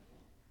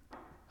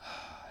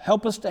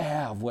 Help us to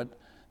have what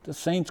the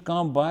saints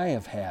gone by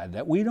have had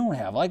that we don't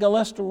have, like a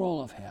Lester Roll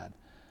have had,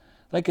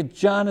 like a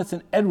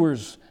Jonathan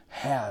Edwards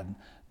had,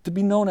 to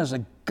be known as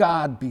a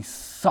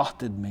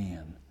God-besotted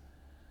man,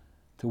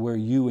 to where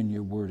you and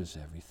your word is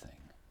everything.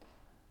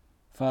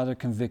 Father,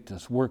 convict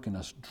us, work in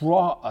us,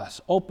 draw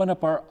us, open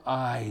up our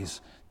eyes,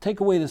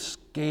 take away the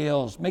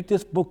scales, make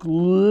this book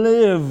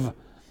live.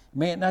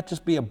 May it not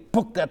just be a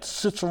book that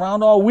sits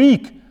around all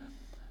week.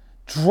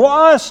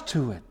 Draw us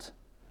to it.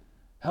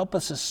 Help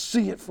us to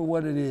see it for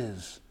what it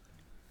is.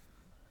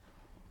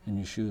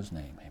 In Yeshua's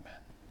name, amen.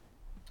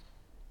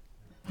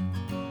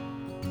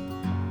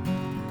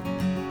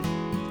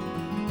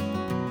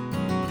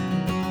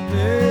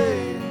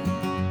 Hey,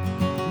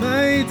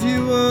 mighty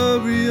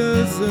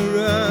warriors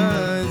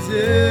arise,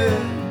 yeah.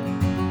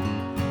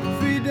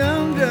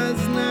 Freedom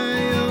does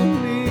nigh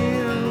only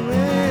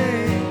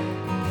away.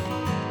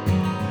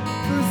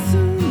 For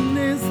soon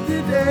is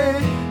the day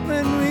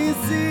when we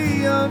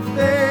see your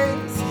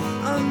face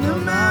on the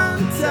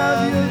mount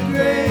of your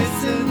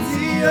grace and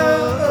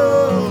your